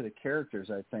back to the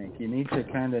characters, I think. You need to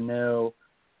kind of know,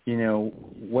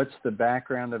 what's the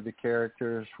background of the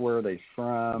characters, where are they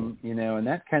from, and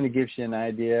that kind of gives you an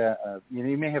idea of,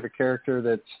 you may have a character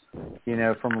that's,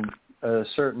 from a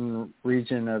certain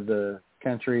region of the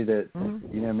country that,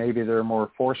 maybe they're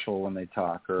more forceful when they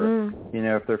talk, or,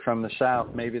 if they're from the South,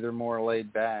 maybe they're more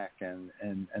laid back and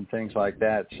things like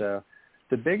that. So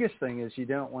the biggest thing is you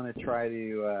don't want to try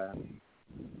to,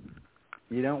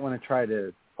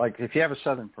 like if you have a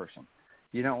Southern person,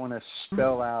 you don't want to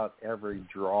spell out every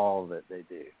drawl that they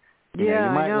do. You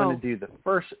might want to do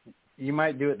you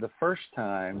might do it the first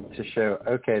time to show,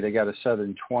 okay, they got a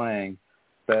Southern twang,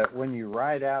 but when you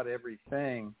write out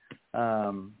everything,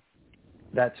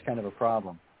 that's kind of a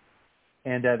problem.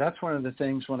 And that's one of the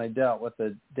things when I dealt with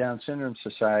the Down Syndrome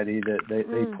Society that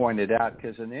they pointed out,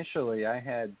 because initially I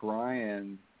had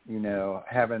Brian,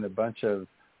 having a bunch of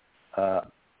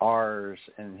R's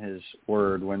in his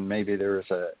word when maybe there was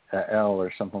a L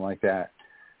or something like that.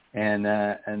 And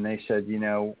they said,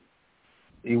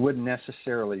 he wouldn't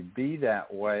necessarily be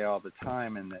that way all the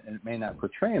time, and it may not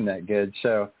portray him that good.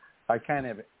 So I kind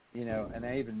of, and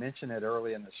I even mentioned it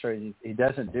early in the story, he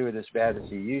doesn't do it as bad as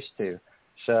he used to.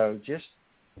 So just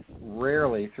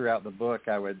rarely throughout the book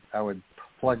I would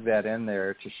plug that in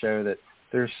there to show that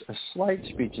there's a slight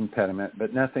speech impediment,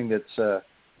 but nothing that's,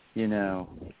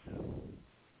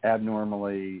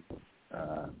 abnormally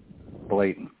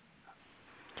blatant.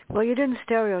 Well, you didn't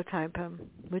stereotype him,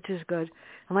 which is good.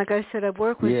 And like I said, I've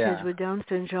worked with kids with Down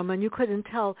syndrome, and you couldn't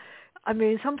tell. I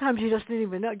mean, sometimes you just didn't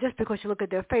even know. Just because you look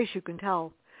at their face, you can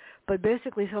tell. But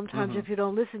basically, sometimes if you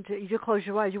don't listen to it, you just close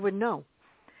your eyes, you wouldn't know.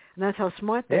 And that's how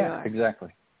smart they are. Yeah, exactly.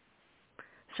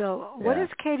 So what does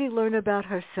Kadie learn about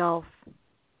herself?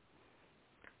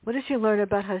 What does she learn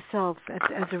about herself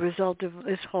as a result of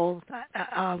this whole,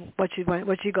 what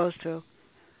she goes through?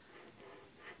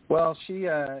 Well, she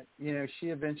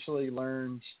eventually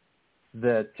learns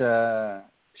that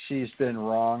she's been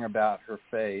wrong about her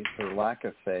faith or lack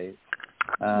of faith.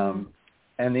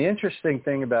 And the interesting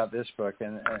thing about this book,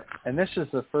 and this is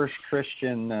the first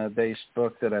Christian-based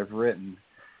book that I've written,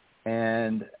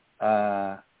 and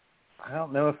I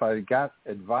don't know if I got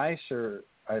advice or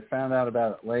I found out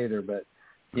about it later, but,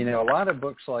 a lot of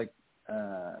books like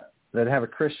that have a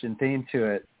Christian theme to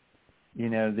it,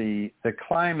 the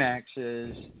climax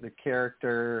is the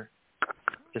character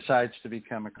decides to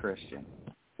become a Christian.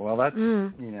 Well, that's,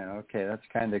 okay, that's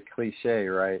kind of cliche,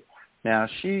 right? Now,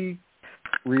 she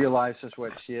realizes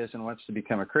what she is and wants to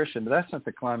become a Christian, but that's not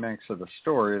the climax of the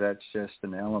story. That's just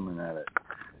an element of it.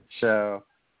 So,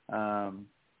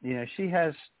 she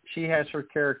has her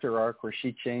character arc where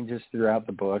she changes throughout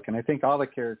the book, and I think all the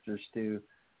characters do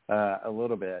a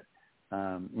little bit.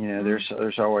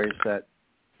 There's always that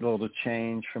little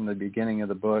change from the beginning of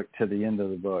the book to the end of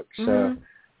the book. So,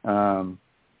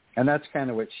 and that's kind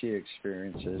of what she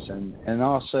experiences. And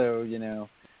also,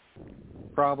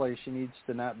 probably she needs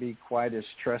to not be quite as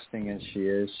trusting as she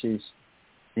is. She's,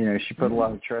 she put a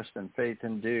lot of trust and faith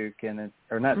in Duke,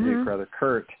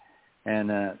 Kurt, and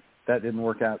that didn't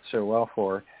work out so well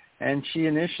for her. And she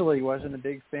initially wasn't a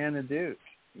big fan of Duke,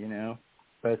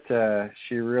 but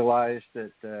she realized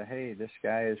that, hey, this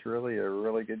guy is really a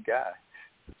really good guy.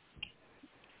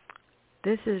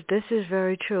 This is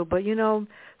very true. But,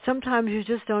 sometimes you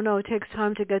just don't know. It takes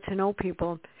time to get to know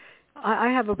people. I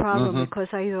have a problem because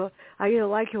I either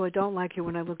like you or don't like you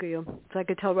when I look at you. So I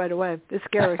could tell right away. It's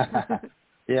scary.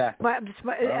 Yeah.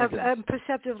 I'm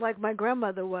perceptive like my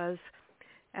grandmother was.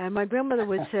 And my grandmother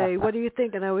would say, what do you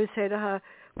think? And I would say to her,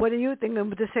 what do you think?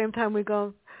 And at the same time we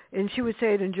go, and she would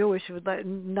say it in Jewish, she would like,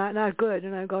 not good.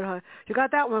 And I go to her, you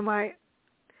got that one right.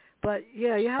 But,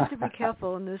 yeah, you have to be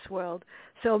careful in this world.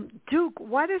 So, Duke,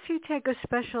 why does he take a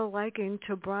special liking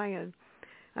to Brian?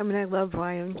 I mean, I love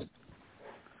Brian.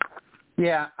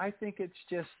 Yeah, I think it's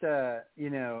just,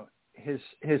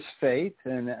 his faith.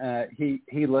 And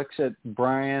he looks at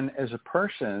Brian as a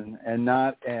person and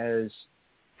not as,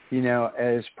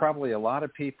 as probably a lot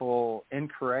of people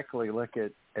incorrectly look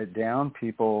at down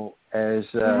people as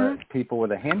people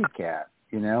with a handicap,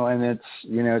 and it's,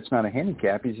 it's not a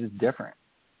handicap. He's just different.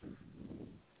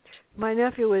 My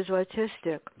nephew is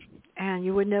autistic, and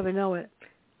you would never know it.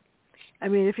 I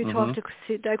mean, if you talk to,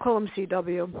 I call him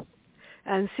CW,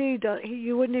 and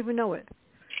you wouldn't even know it.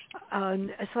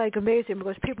 It's like amazing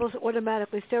because people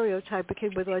automatically stereotype a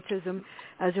kid with autism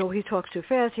as though he talks too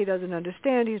fast, he doesn't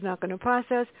understand, he's not going to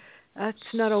process. That's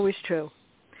not always true.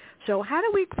 So how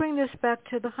do we bring this back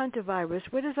to the Huntavirus?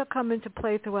 Where does it come into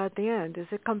play throughout the end? Does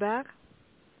it come back?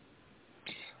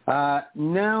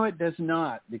 No, it does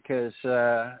not, because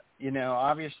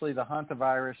obviously the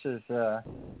Huntavirus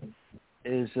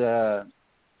is a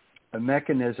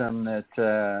mechanism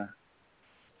that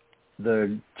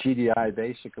the GDI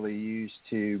basically used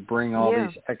to bring all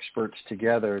these experts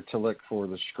together to look for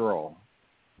the scroll.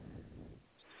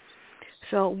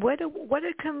 So what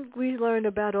can we learn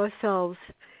about ourselves?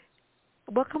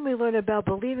 What can we learn about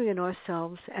believing in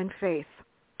ourselves and faith?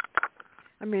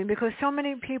 I mean, because so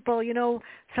many people,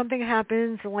 something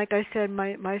happens, and like I said,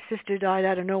 my sister died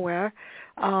out of nowhere.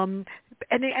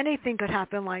 Anything could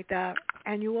happen like that.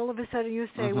 And you all of a sudden you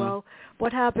say, well,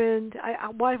 what happened?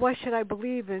 Why should I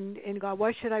believe in God?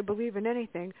 Why should I believe in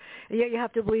anything? And yet you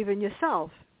have to believe in yourself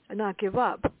and not give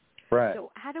up. Right.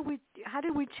 So how do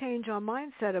we change our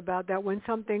mindset about that when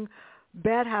something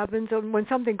bad happens, or when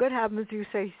something good happens, you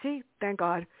say, see, thank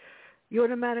God. You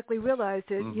automatically realize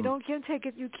that you can't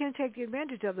take the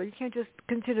advantage of it. You can't just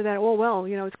consider that,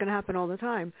 it's going to happen all the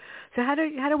time. So how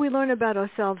do we learn about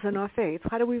ourselves and our faith?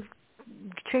 How do we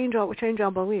change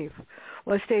our belief,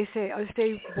 or stay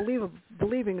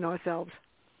believing in ourselves?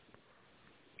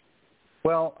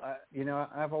 Well,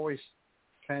 I've always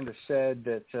kind of said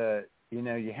that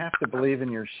you have to believe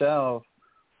in yourself,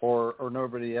 or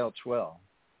nobody else will,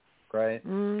 right?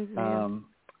 Mm-hmm.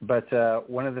 But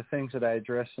one of the things that I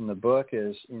address in the book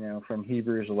is, from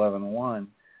Hebrews 11:1,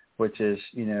 which is,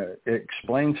 it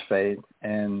explains faith,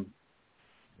 and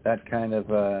that kind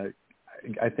of,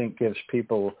 I think, gives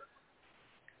people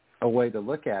a way to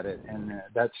look at it, and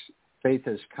that's faith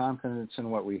is confidence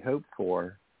in what we hope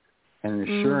for, and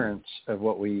assurance of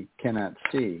what we cannot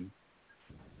see.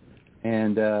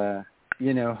 And,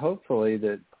 hopefully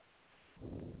that,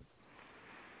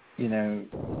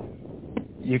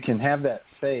 you can have that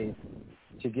faith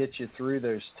to get you through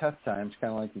those tough times,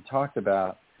 kind of like you talked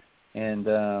about. And,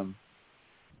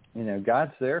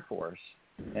 God's there for us.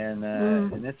 And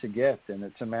it's a gift. And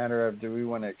it's a matter of, do we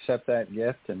want to accept that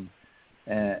gift and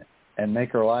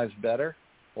make our lives better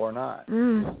or not?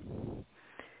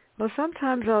 Well,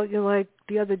 sometimes like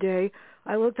the other day,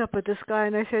 I looked up at the sky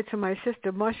and I said to my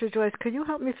sister, Marsha Joyce, can you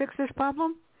help me fix this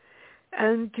problem?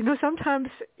 And, sometimes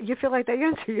you feel like they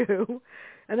answer you.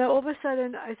 And then all of a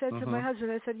sudden I said to my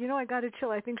husband, I said, I got to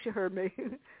chill. I think she heard me.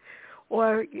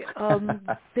 Or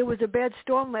there was a bad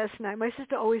storm last night. My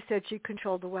sister always said she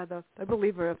controlled the weather. I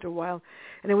believe her after a while.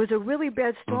 And it was a really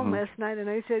bad storm last night. And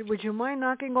I said, would you mind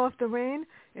knocking off the rain?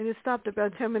 And it stopped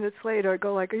about 10 minutes later. I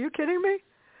go like, are you kidding me?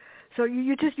 So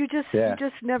you just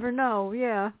never know.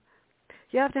 Yeah.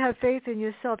 You have to have faith in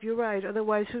yourself. You're right.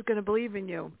 Otherwise, who's going to believe in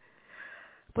you?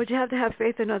 But you have to have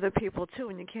faith in other people too,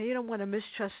 and you don't want to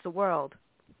mistrust the world.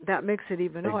 That makes it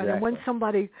even harder. And when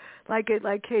somebody like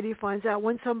Kadie finds out,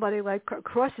 when somebody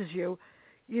crosses you,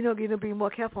 you're going to be more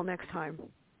careful next time.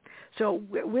 So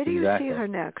where do you see her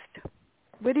next?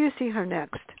 Where do you see her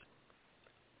next?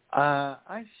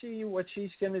 I see what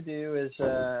she's going to do is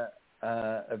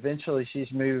eventually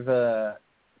she's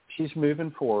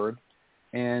moving forward,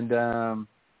 and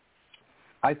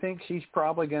I think she's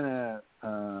probably going to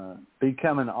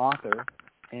become an author,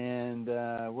 and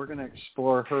we're going to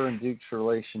explore her and Duke's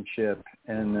relationship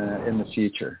in the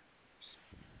future.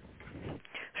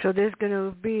 So there's going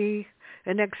to be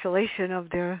an exhalation of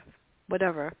their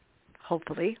whatever,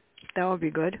 hopefully. That would be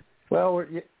good. Well,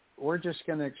 we're just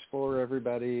going to explore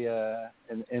everybody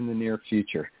in the near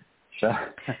future. So.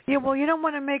 Yeah, well, you don't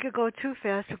want to make it go too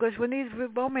fast, because when these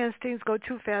romance things go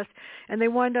too fast and they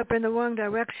wind up in the wrong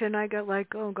direction, I get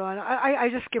like, oh God, I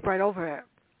just skip right over it.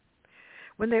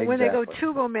 When they go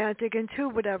too romantic and too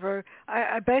whatever,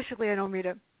 I don't read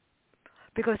it,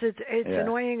 because it's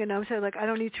annoying, and I'm saying like I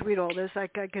don't need to read all this. I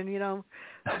can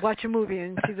watch a movie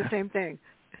and see the same thing.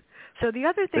 So the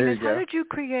other thing is, how did you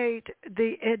create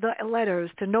the letters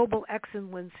to Noble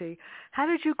Excellency? How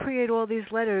did you create all these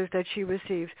letters that she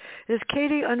received? As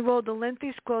Kadie unrolled the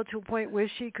lengthy scroll to a point where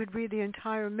she could read the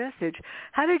entire message,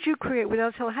 how did you create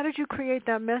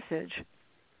that message?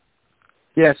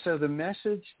 Yeah, so the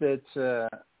message that's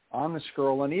on the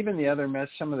scroll, and even the other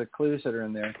some of the clues that are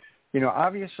in there,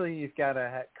 obviously you've got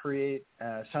to create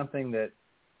something that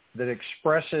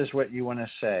expresses what you want to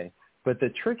say. But the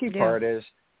tricky part is,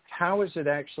 how is it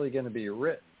actually going to be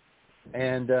written?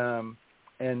 And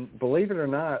believe it or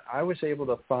not, I was able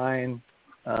to find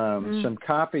some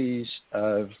copies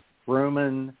of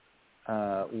Roman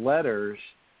letters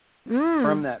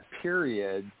from that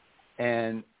period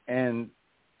and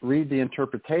read the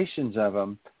interpretations of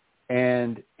them.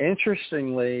 And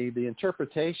interestingly, the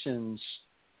interpretations,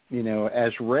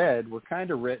 as read, were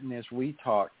kind of written as we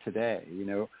talk today.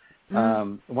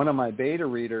 One of my beta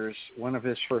readers, one of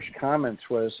his first comments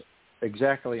was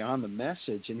exactly on the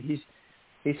message, and he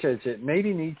says it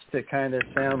maybe needs to kind of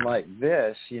sound like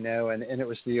this, and it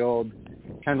was the old,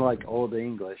 kind of like old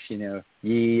English,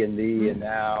 ye and thee and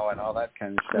thou and all that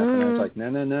kind of stuff. And I was like,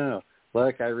 no.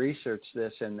 Look, I researched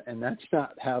this, and that's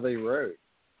not how they wrote.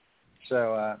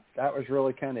 So that was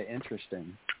really kind of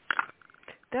interesting.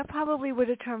 That probably would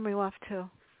have turned me off too,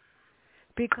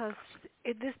 because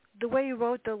the way you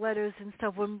wrote the letters and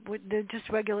stuff, just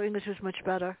regular English was much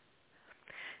better.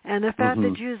 And the fact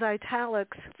that you used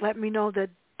italics let me know that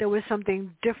there was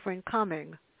something different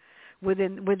coming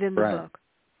within the book.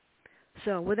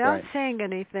 So without saying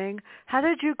anything, how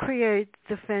did you create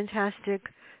the fantastic,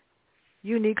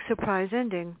 unique surprise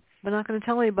ending? We're not going to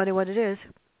tell anybody what it is.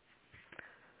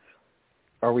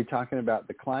 Are we talking about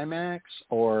the climax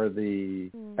or the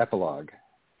epilogue?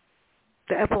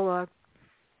 The epilogue.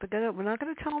 But then we're not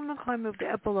going to tell them the climax of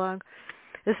the epilogue.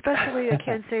 Especially, I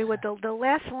can't say what the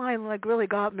last line really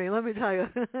got me. Let me tell you.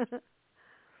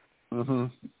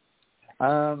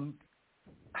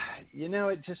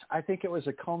 I think it was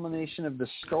a culmination of the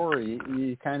story.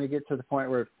 You kind of get to the point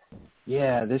where,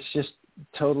 this just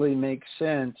totally makes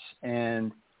sense.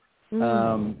 And,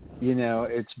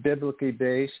 it's biblically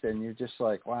based, and you're just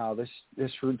like, wow, this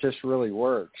just really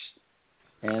works.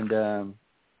 And,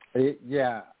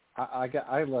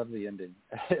 I love the ending,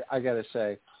 I got to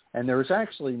say. And there was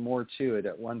actually more to it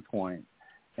at one point.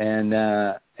 And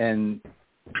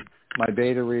my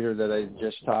beta reader that I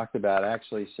just talked about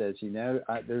actually says,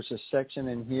 there's a section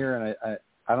in here, and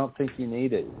I don't think you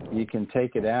need it. You can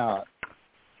take it out,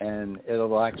 and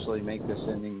it'll actually make this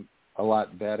ending a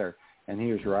lot better. And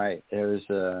he was right. It's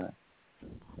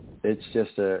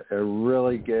just a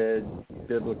really good,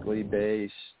 biblically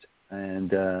based,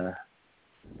 and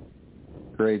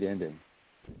great ending.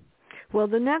 Well,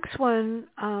 the next one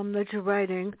that you're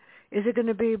writing, is it going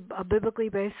to be a biblically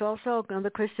based also, another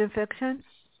Christian fiction?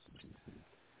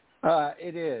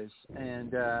 It is,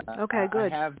 and okay,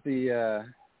 good. I have the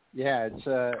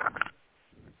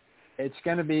it's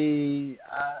going to be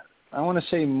I want to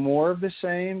say more of the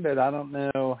same, but I don't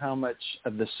know how much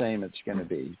of the same it's going to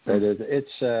be. But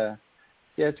it's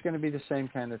going to be the same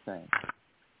kind of thing.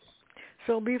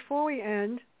 So before we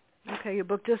end, okay, your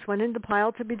book just went in the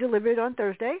pile to be delivered on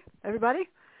Thursday. Everybody,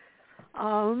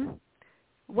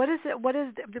 what is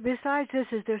besides this?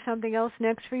 Is there something else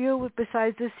next for you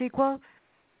besides this sequel?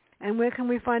 And where can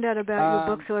we find out about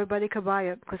your book so everybody can buy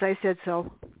it? Because I said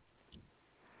so.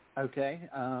 Okay.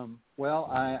 Well,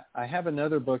 I have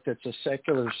another book that's a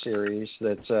secular series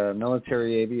that's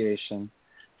military aviation.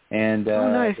 And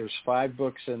nice. There's 5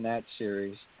 books in that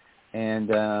series.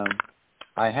 And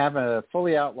I have a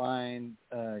fully outlined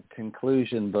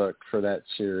conclusion book for that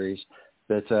series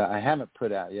that I haven't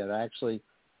put out yet.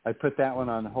 I put that one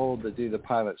on hold to do the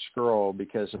Pilate Scroll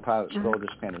because the Pilate Scroll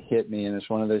just kind of hit me, and it's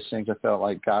one of those things I felt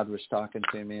like God was talking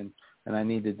to me, and I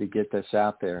needed to get this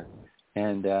out there.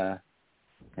 And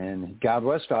God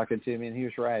was talking to me, and he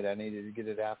was right. I needed to get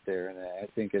it out there, and I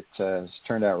think it's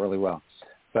turned out really well.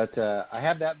 But I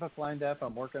have that book lined up.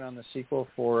 I'm working on the sequel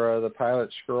for the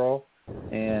Pilate Scroll.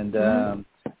 And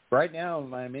right now,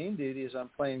 my main duty is I'm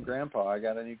playing grandpa. I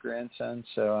got a new grandson,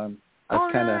 so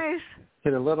I've kind of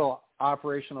hit a little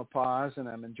operational pause, and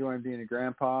I'm enjoying being a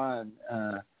grandpa and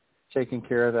taking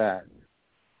care of that.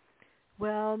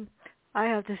 Well, I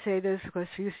have to say this because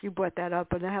you brought that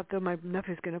up, and my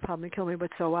nephew's going to probably kill me, but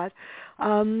so what?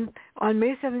 On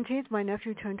May 17th, my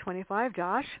nephew turned 25,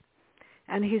 Josh,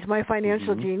 and he's my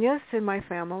financial genius in my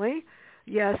family.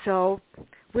 Yeah, so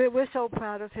we're so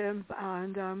proud of him,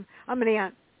 and I'm an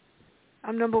aunt.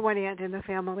 I'm number 1 aunt in the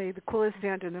family, the coolest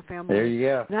aunt in the family. There you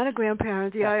go. Not a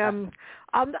grandparent. Yeah,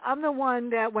 I'm the one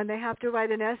that when they have to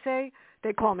write an essay,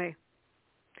 they call me.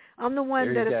 I'm the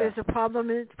one that if there's a problem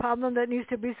that needs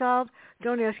to be solved,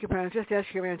 don't ask your parents, just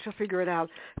ask your aunt. She'll figure it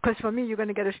out. Because for me, you're going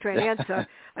to get a straight answer.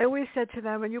 I always said to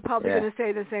them, and you're probably going to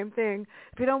say the same thing,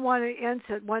 if you don't want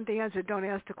the answer, don't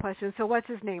ask the question. So what's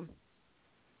his name?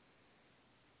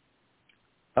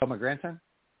 Oh, my grandson?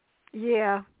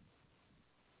 Yeah.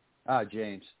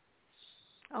 James.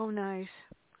 Oh, nice.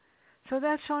 So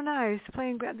that's so nice.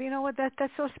 You know what? That's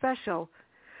so special.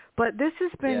 But this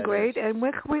has been great. And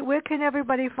where can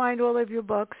everybody find all of your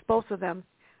books, both of them?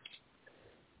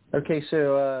 Okay,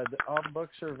 so all the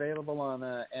books are available on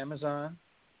Amazon.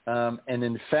 And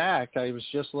in fact, I was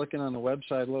just looking on the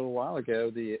website a little while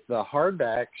ago. The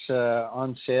hardback's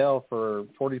on sale for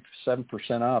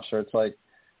 47% off. So it's like,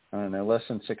 I don't know, less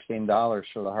than $16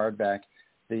 for the hardback.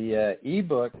 The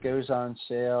ebook goes on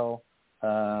sale,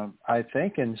 I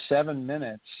think, in 7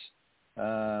 minutes.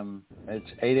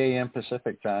 It's 8 a.m.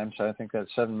 Pacific time, so I think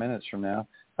that's 7 minutes from now,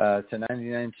 to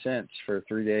 99 cents for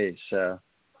 3 days. So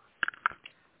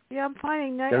yeah, I'm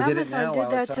finding that Amazon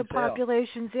did that to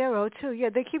Population Zero too. Yeah,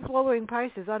 they keep lowering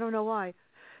prices. I don't know why.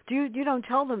 You don't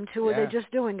tell them to, or they're just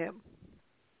doing it?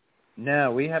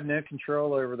 No, we have no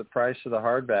control over the price of the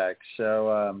hardback.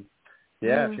 So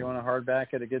if you want a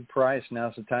hardback at a good price,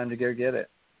 now's the time to go get it.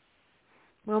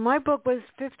 Well, my book was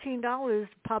 $15,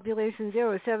 Population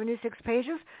Zero, 76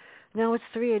 pages. Now it's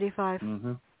 $3.85.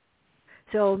 Mm-hmm.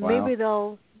 So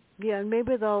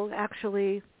maybe they'll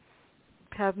actually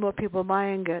have more people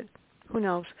buying it. Who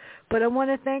knows? But I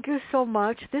want to thank you so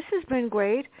much. This has been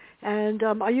great. And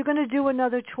are you going to do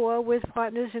another tour with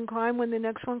Partners in Crime when the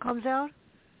next one comes out?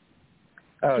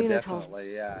 Oh, Gina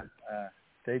definitely, yeah.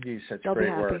 They do such great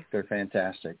work. They're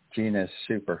fantastic. Gina's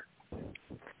super.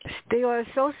 They are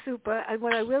so super, and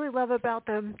what I really love about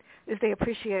them is they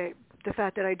appreciate the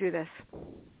fact that I do this.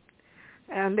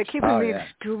 And they're keeping me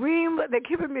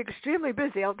extremely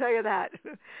busy, I'll tell you that.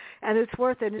 And it's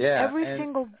worth it. Every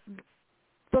single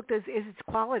book is its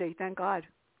quality, thank God.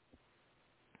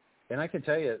 And I can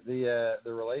tell you, the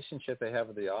relationship they have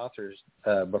with the authors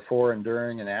before and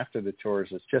during and after the tours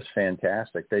is just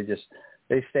fantastic. They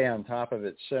stay on top of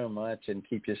it so much and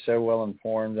keep you so well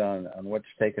informed on what's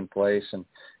taking place. And,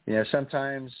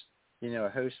 sometimes, a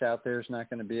host out there is not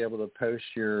going to be able to post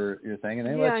your thing, and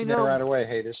they let you know right away,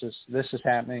 hey, this is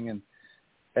happening. And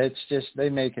it's just, they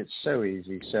make it so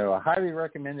easy. So I highly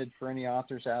recommend it for any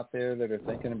authors out there that are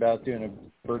thinking about doing a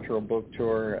virtual book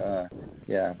tour.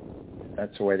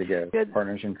 That's the way to go.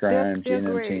 Partners in Crime,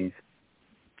 Gina and Team.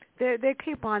 They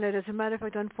keep on it. As a matter of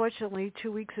fact, unfortunately,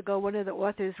 2 weeks ago, one of the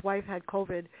authors' wife had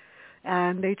COVID,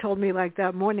 and they told me like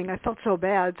that morning. I felt so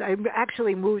bad. I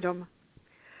actually moved him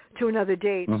to another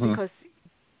date because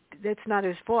it's not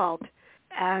his fault.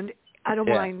 And I don't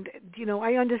mind.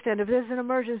 I understand if there's an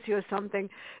emergency or something.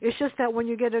 It's just that when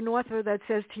you get an author that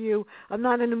says to you, I'm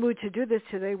not in the mood to do this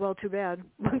today, well, too bad.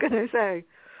 What can I say?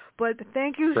 But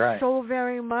thank you so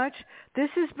very much. This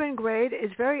has been great.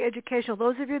 It's very educational.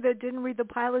 Those of you that didn't read the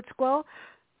Pilate Scroll,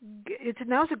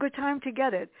 now's a good time to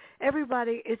get it.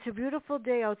 Everybody, it's a beautiful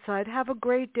day outside. Have a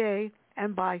great day,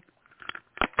 and bye.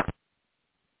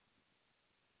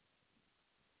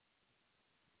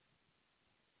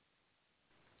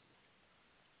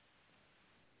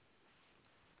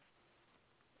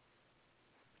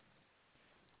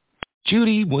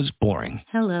 Judy was boring.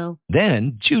 Hello.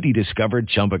 Then Judy discovered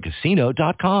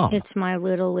ChumbaCasino.com. It's my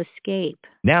little escape.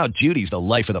 Now Judy's the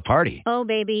life of the party. Oh,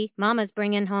 baby, mama's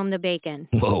bringing home the bacon.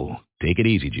 Whoa, take it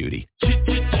easy, Judy.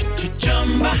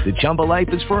 The Chumba life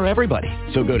is for everybody.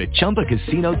 So go to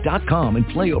ChumbaCasino.com and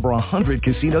play over 100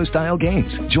 casino-style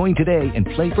games. Join today and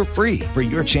play for free for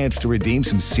your chance to redeem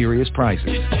some serious prizes.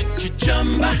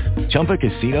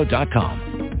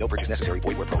 ChumbaCasino.com. No purchase necessary.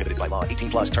 Void where prohibited by law.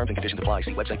 18+ terms and conditions apply.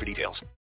 See website for details.